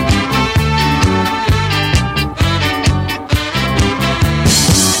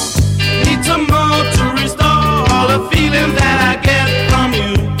 Need some more to restore all the feelings that I get from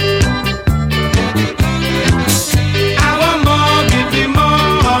you. I want more, give me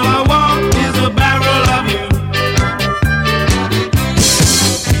more. All I want is a barrel of you.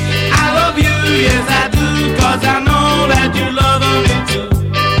 I love you, yes I do, 'cause I know that you love me too.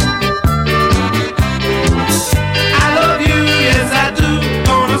 I love you, yes I do,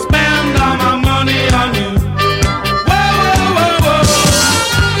 gonna spend all my money on you. Whoa, whoa, whoa, whoa.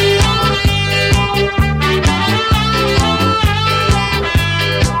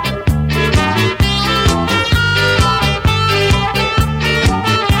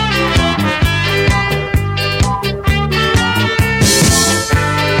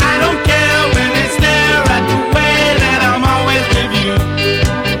 I don't care when they stare at the way that I'm always with you.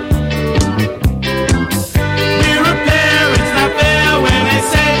 We're a pair, it's not fair when they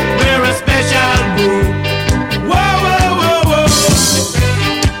say we're a special brew. Whoa, whoa, whoa, whoa.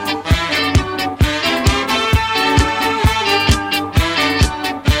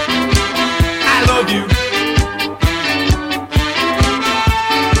 I love you.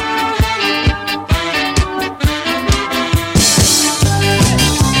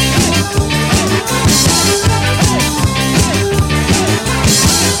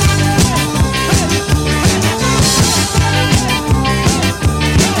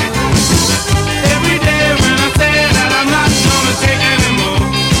 Every day when I say that I'm not gonna take anymore.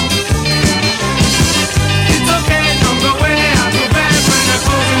 It's okay, don't go away. I feel bad when you're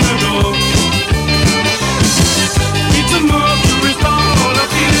closing the door. Need some more to restore all the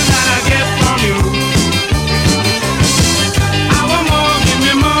feelings that I get from you. I want more, give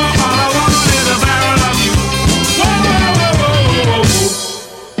me more. All I want is a barrel of you. Whoa, whoa, whoa, whoa, whoa, whoa.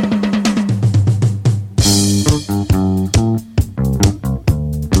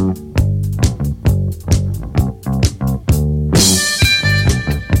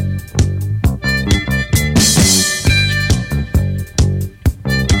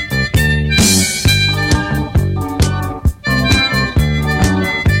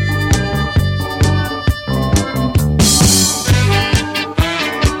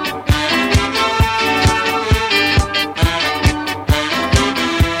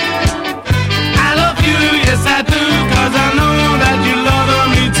 I love you, yes I do, 'cause I know that you love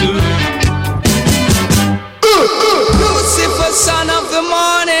me too. Lucifer, son of the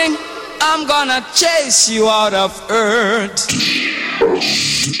morning, I'm gonna chase you out of earth.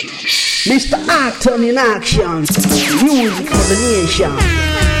 Mr. Acton in action, music for the nation.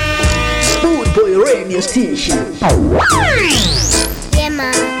 Boot Boy radio station. Yeah,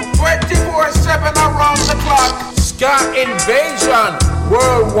 man. 24/7 around the clock. Ska invasion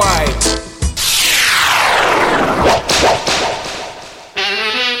worldwide.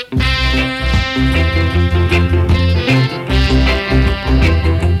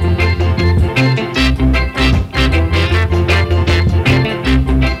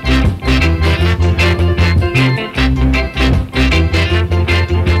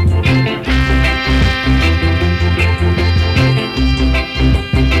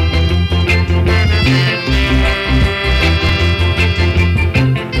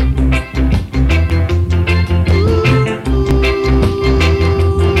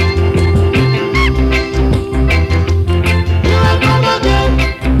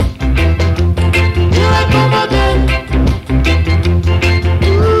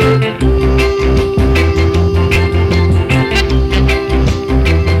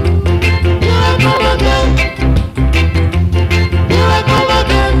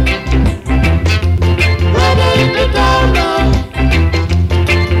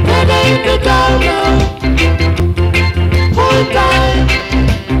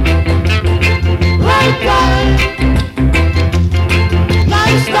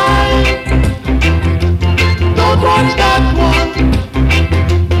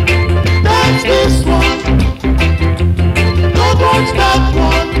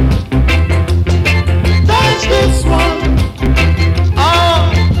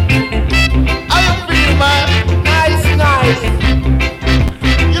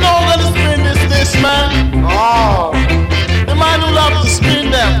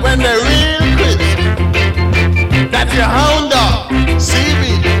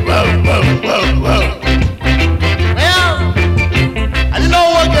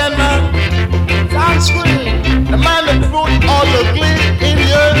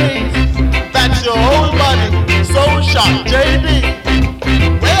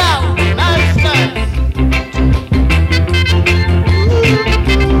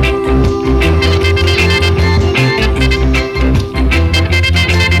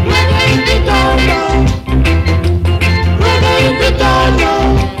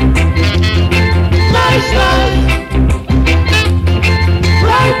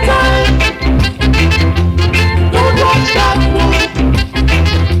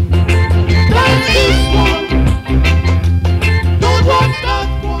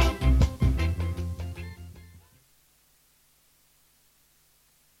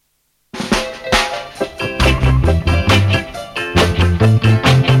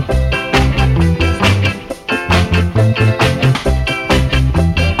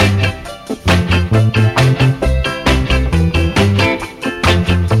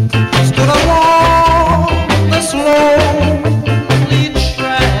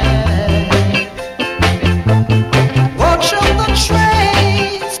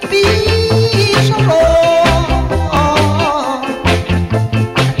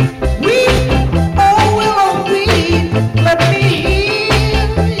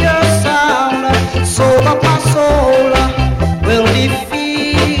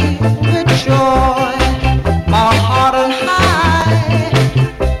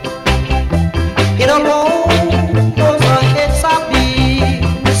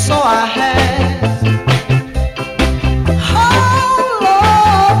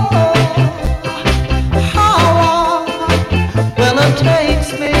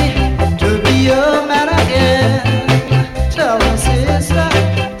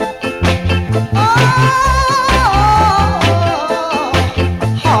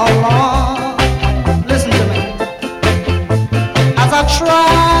 I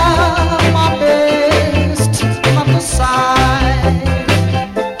try my best not to sigh,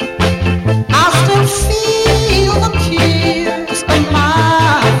 I still feel the tears in my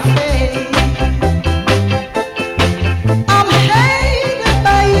face. I'm hated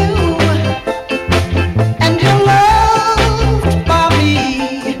by you, and you're loved by me.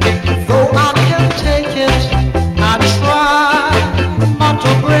 Though I can't take it, I try not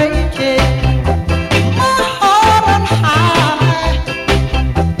to break it. My heart on high,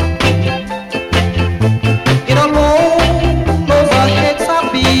 it alone knows the hits I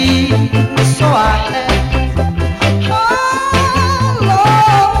beat, so I have.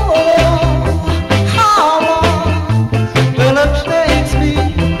 How long will it take me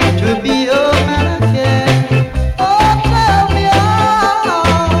to be a man again? Oh, tell me how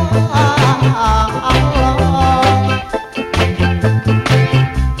long.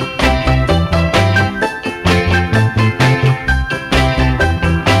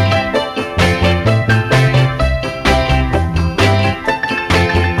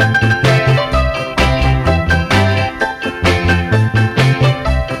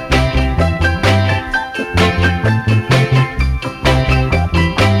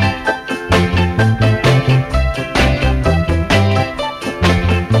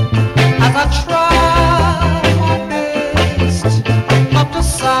 As I try my best not to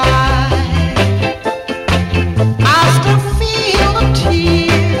sigh, I still feel the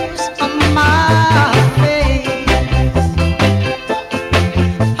tears on my face.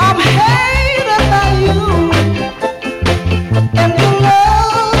 I'm hated by you, and you're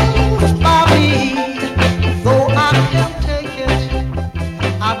loved by me. Though I can't take it,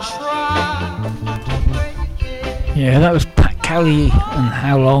 I try not to break it. Yeah, that was Pat Kelly and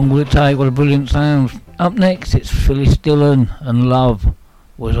How Long Will It Take? What a brilliant sound. Up next, it's Phyllis Dillon and Love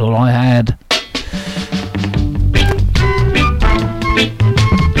Was All I Had.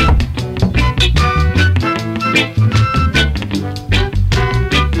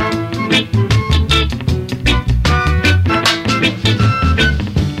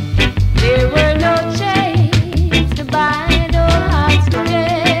 There were no chains to bind our hearts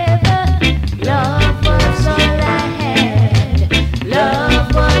together. Love was all I had.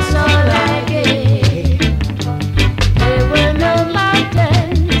 Love was all I gave. There were no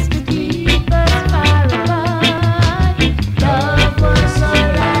mountains to keep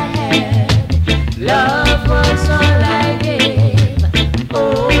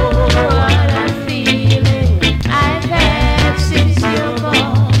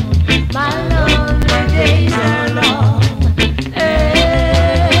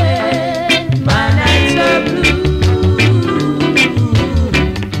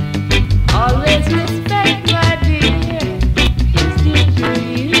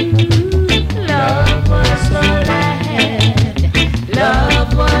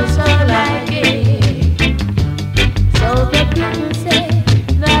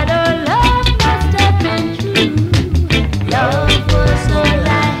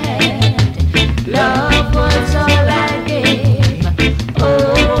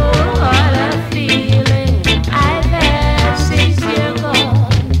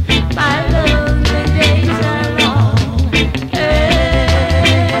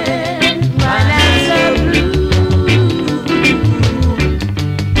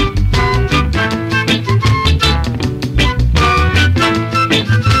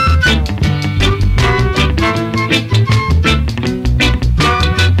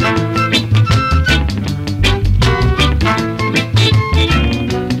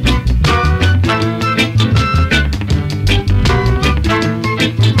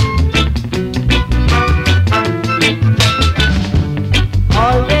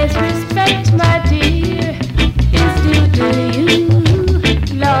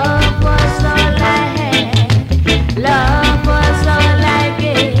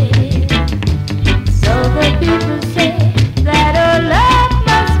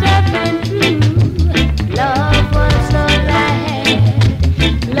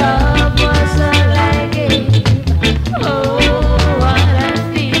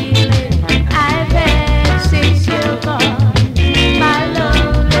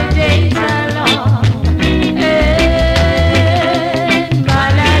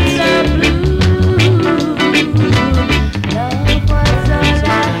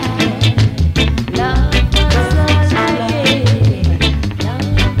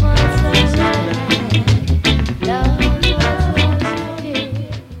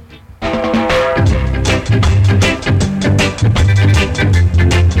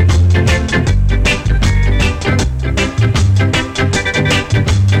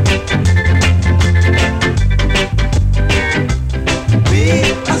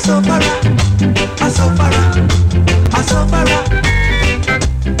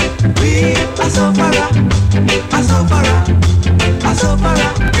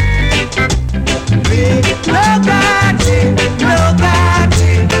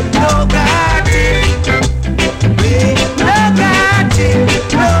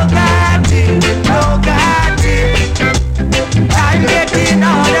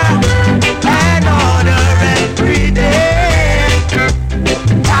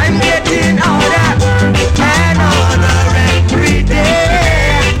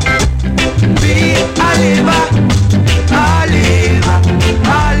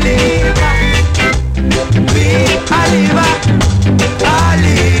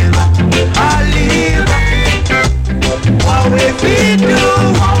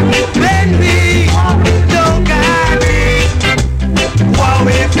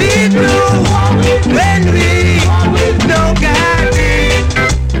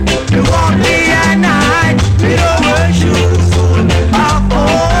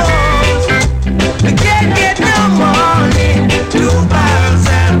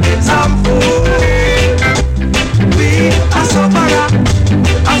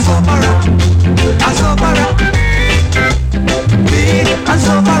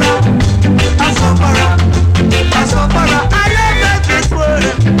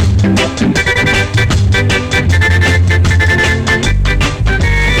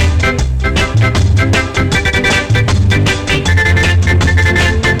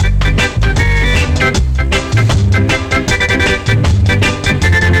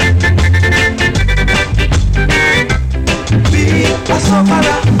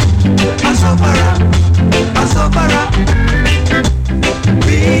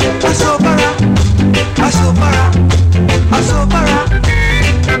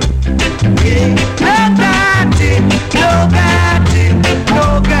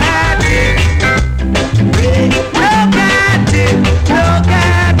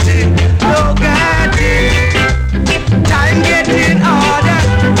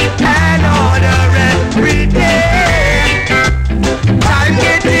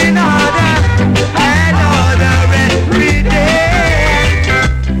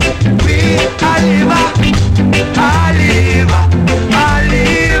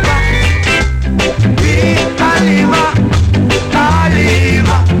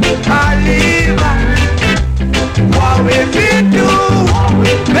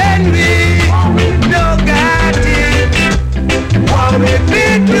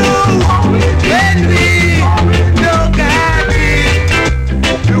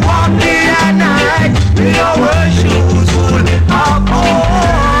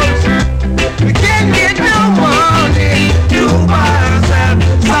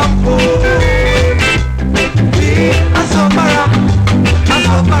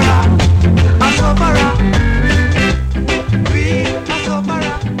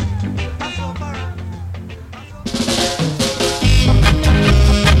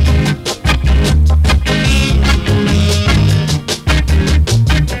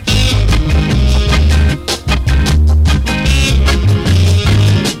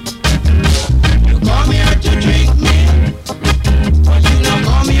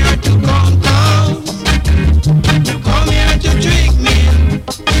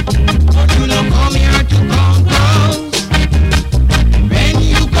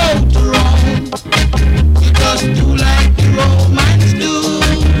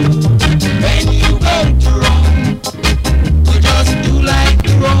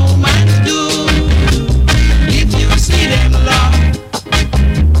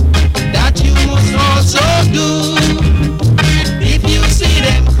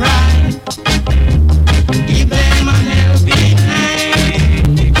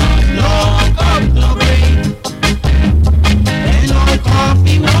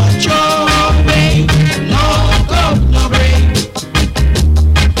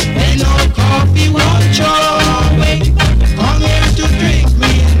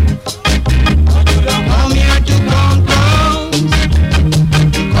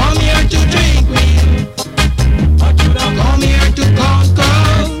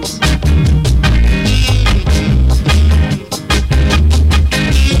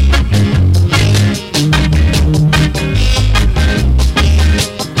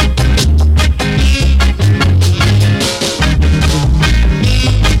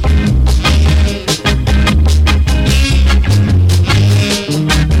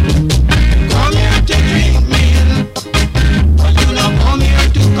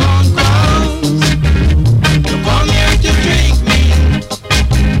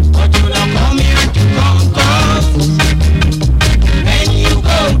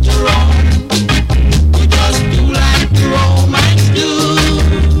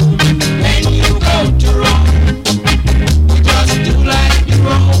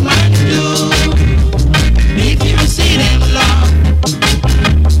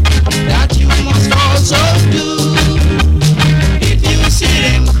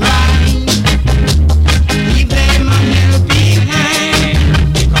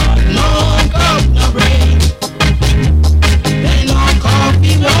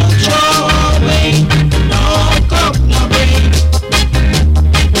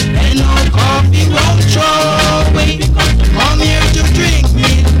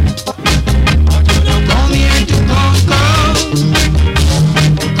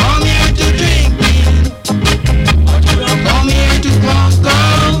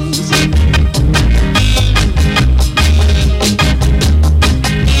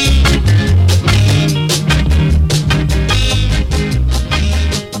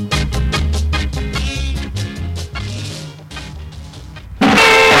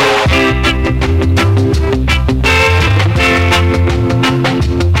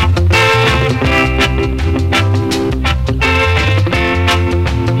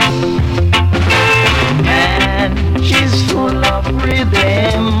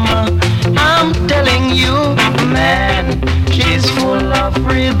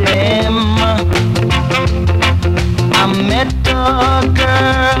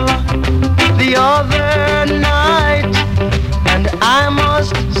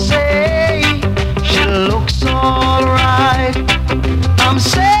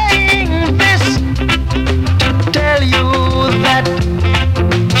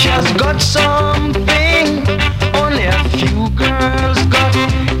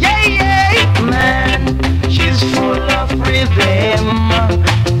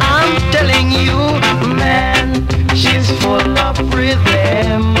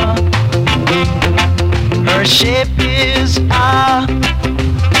Her shape is a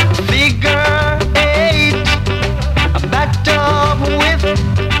figure eight, a bathtub with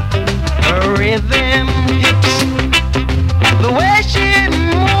her rhythm hips. The way she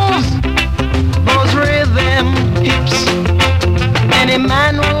moves those rhythm hips, any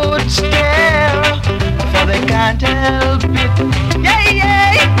man would stare, for they can't help it. Yeah,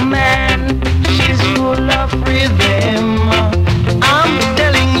 yeah, man, she's full of rhythm. I'm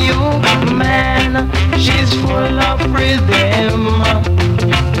telling you, man, she's full of rhythm.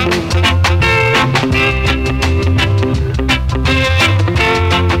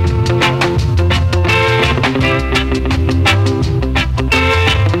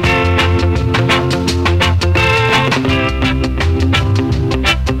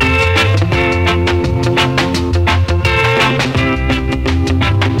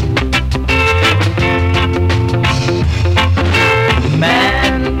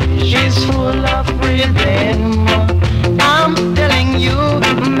 I'm telling you,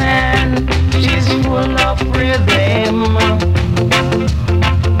 man, she's full of rhythm.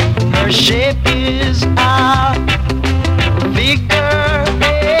 Her shape is a figure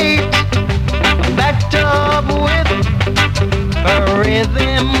eight, a bathtub with her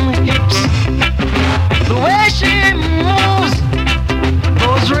rhythm hips. The way she moves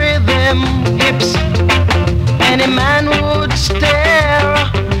those rhythm hips, any man would stare,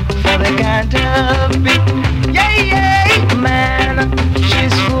 for they can't help it. Yeah, yeah, man,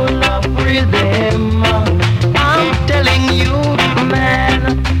 she's full of rhythm. I'm telling you,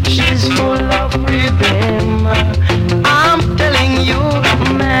 man, she's full of rhythm. I'm telling you,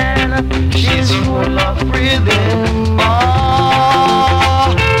 man, she's full of rhythm.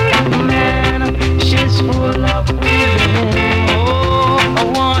 Oh, man, she's full of rhythm. Oh, I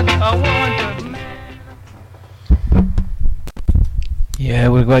want her, man. Yeah,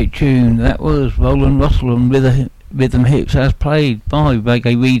 what a great tune. That was Roland Russell and Rhythm Hips, as played by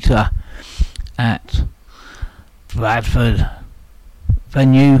Reggae Rita at Bradford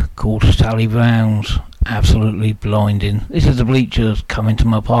venue called Sally Brown's. Absolutely blinding. This is the Bleachers coming to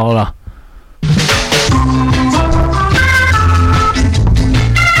my parlour.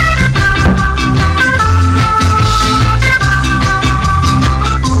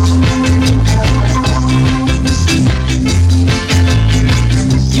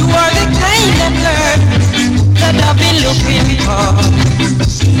 You are the kind of girl that I've been looking for.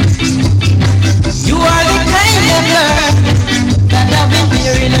 You are the kind of girl that I've been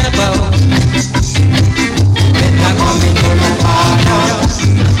hearing about. Better come into my parlor,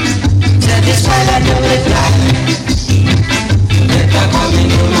 satisfy that you reply. Better come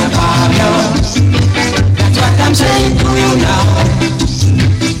into my parlor, that's what I'm saying to you now.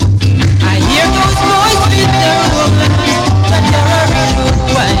 I hear those boys with their woman, that you're a real good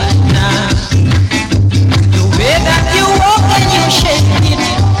wife now. The way that you walk and you shake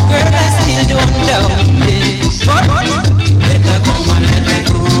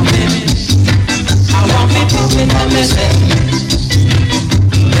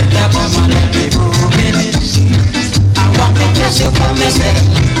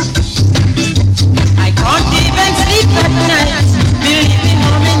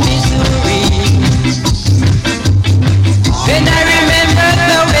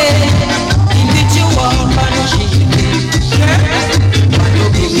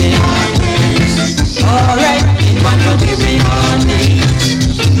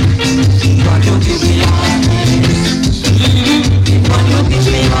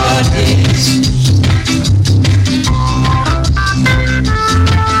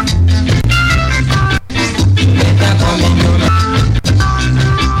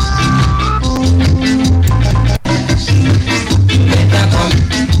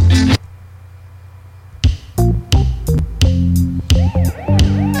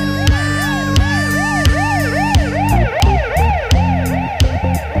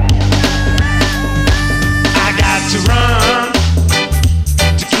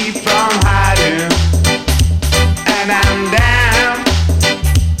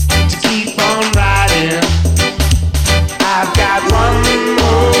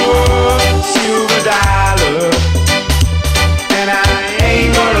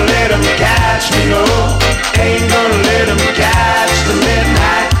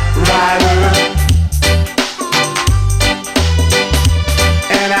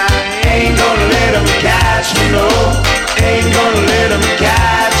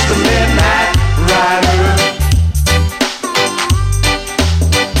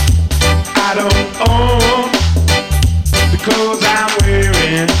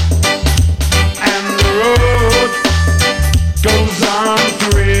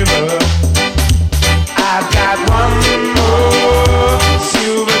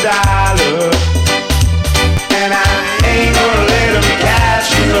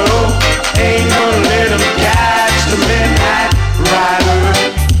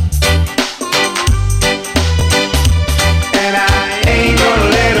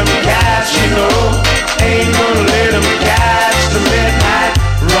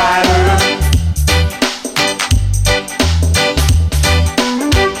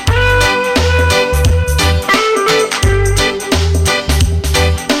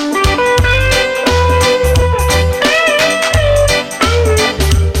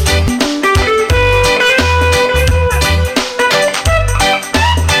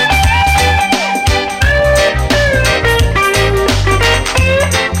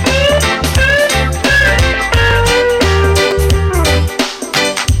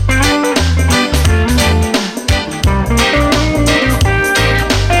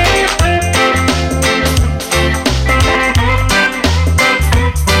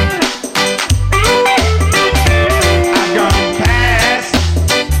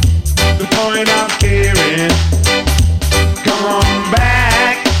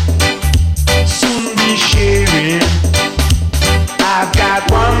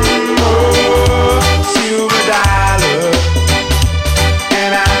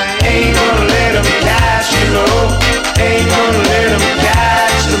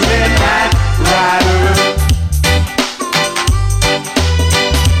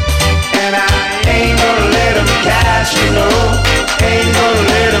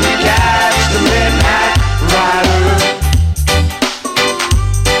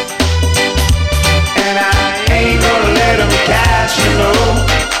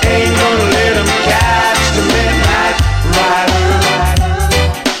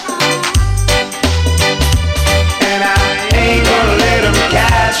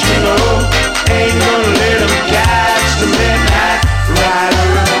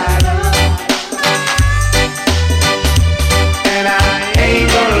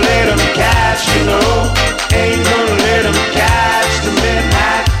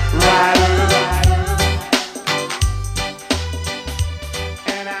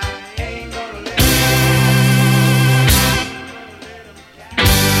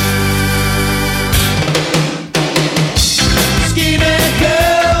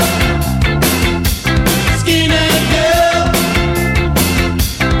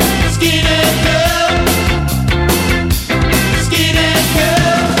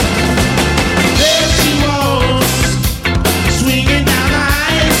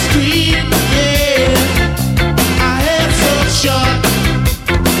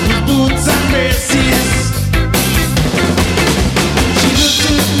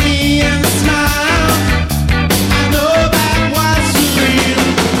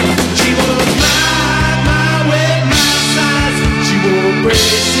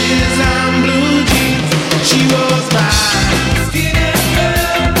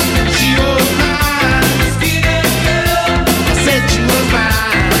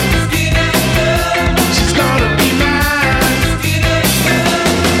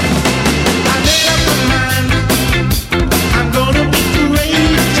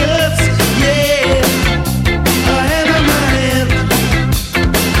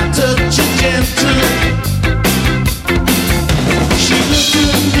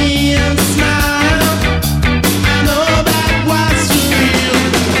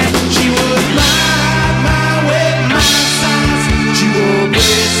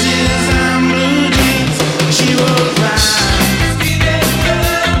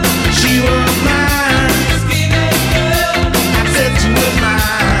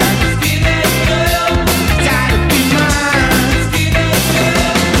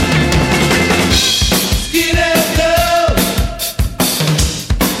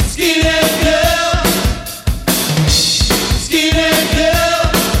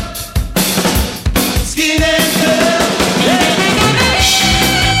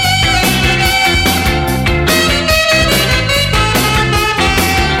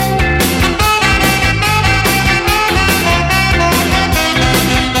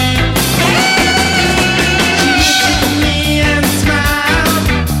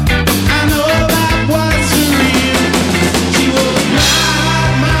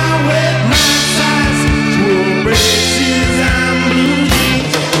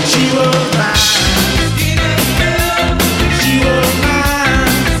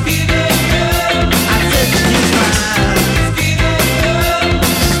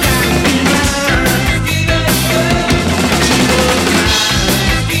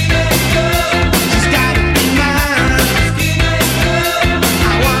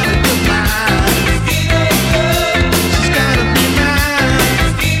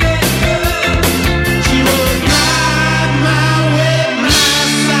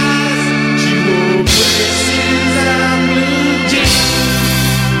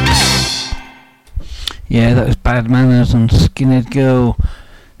Yeah, that was Bad Manners and Skinhead Girl.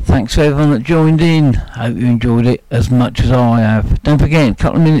 Thanks to everyone that joined in. Hope you enjoyed it as much as I have. Don't forget, in a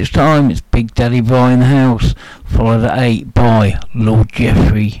couple of minutes time, it's Big Daddy Bry in the house, followed at 8 by Lord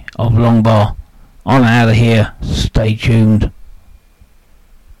Jeffrey of Longbar. I'm out of here. Stay tuned.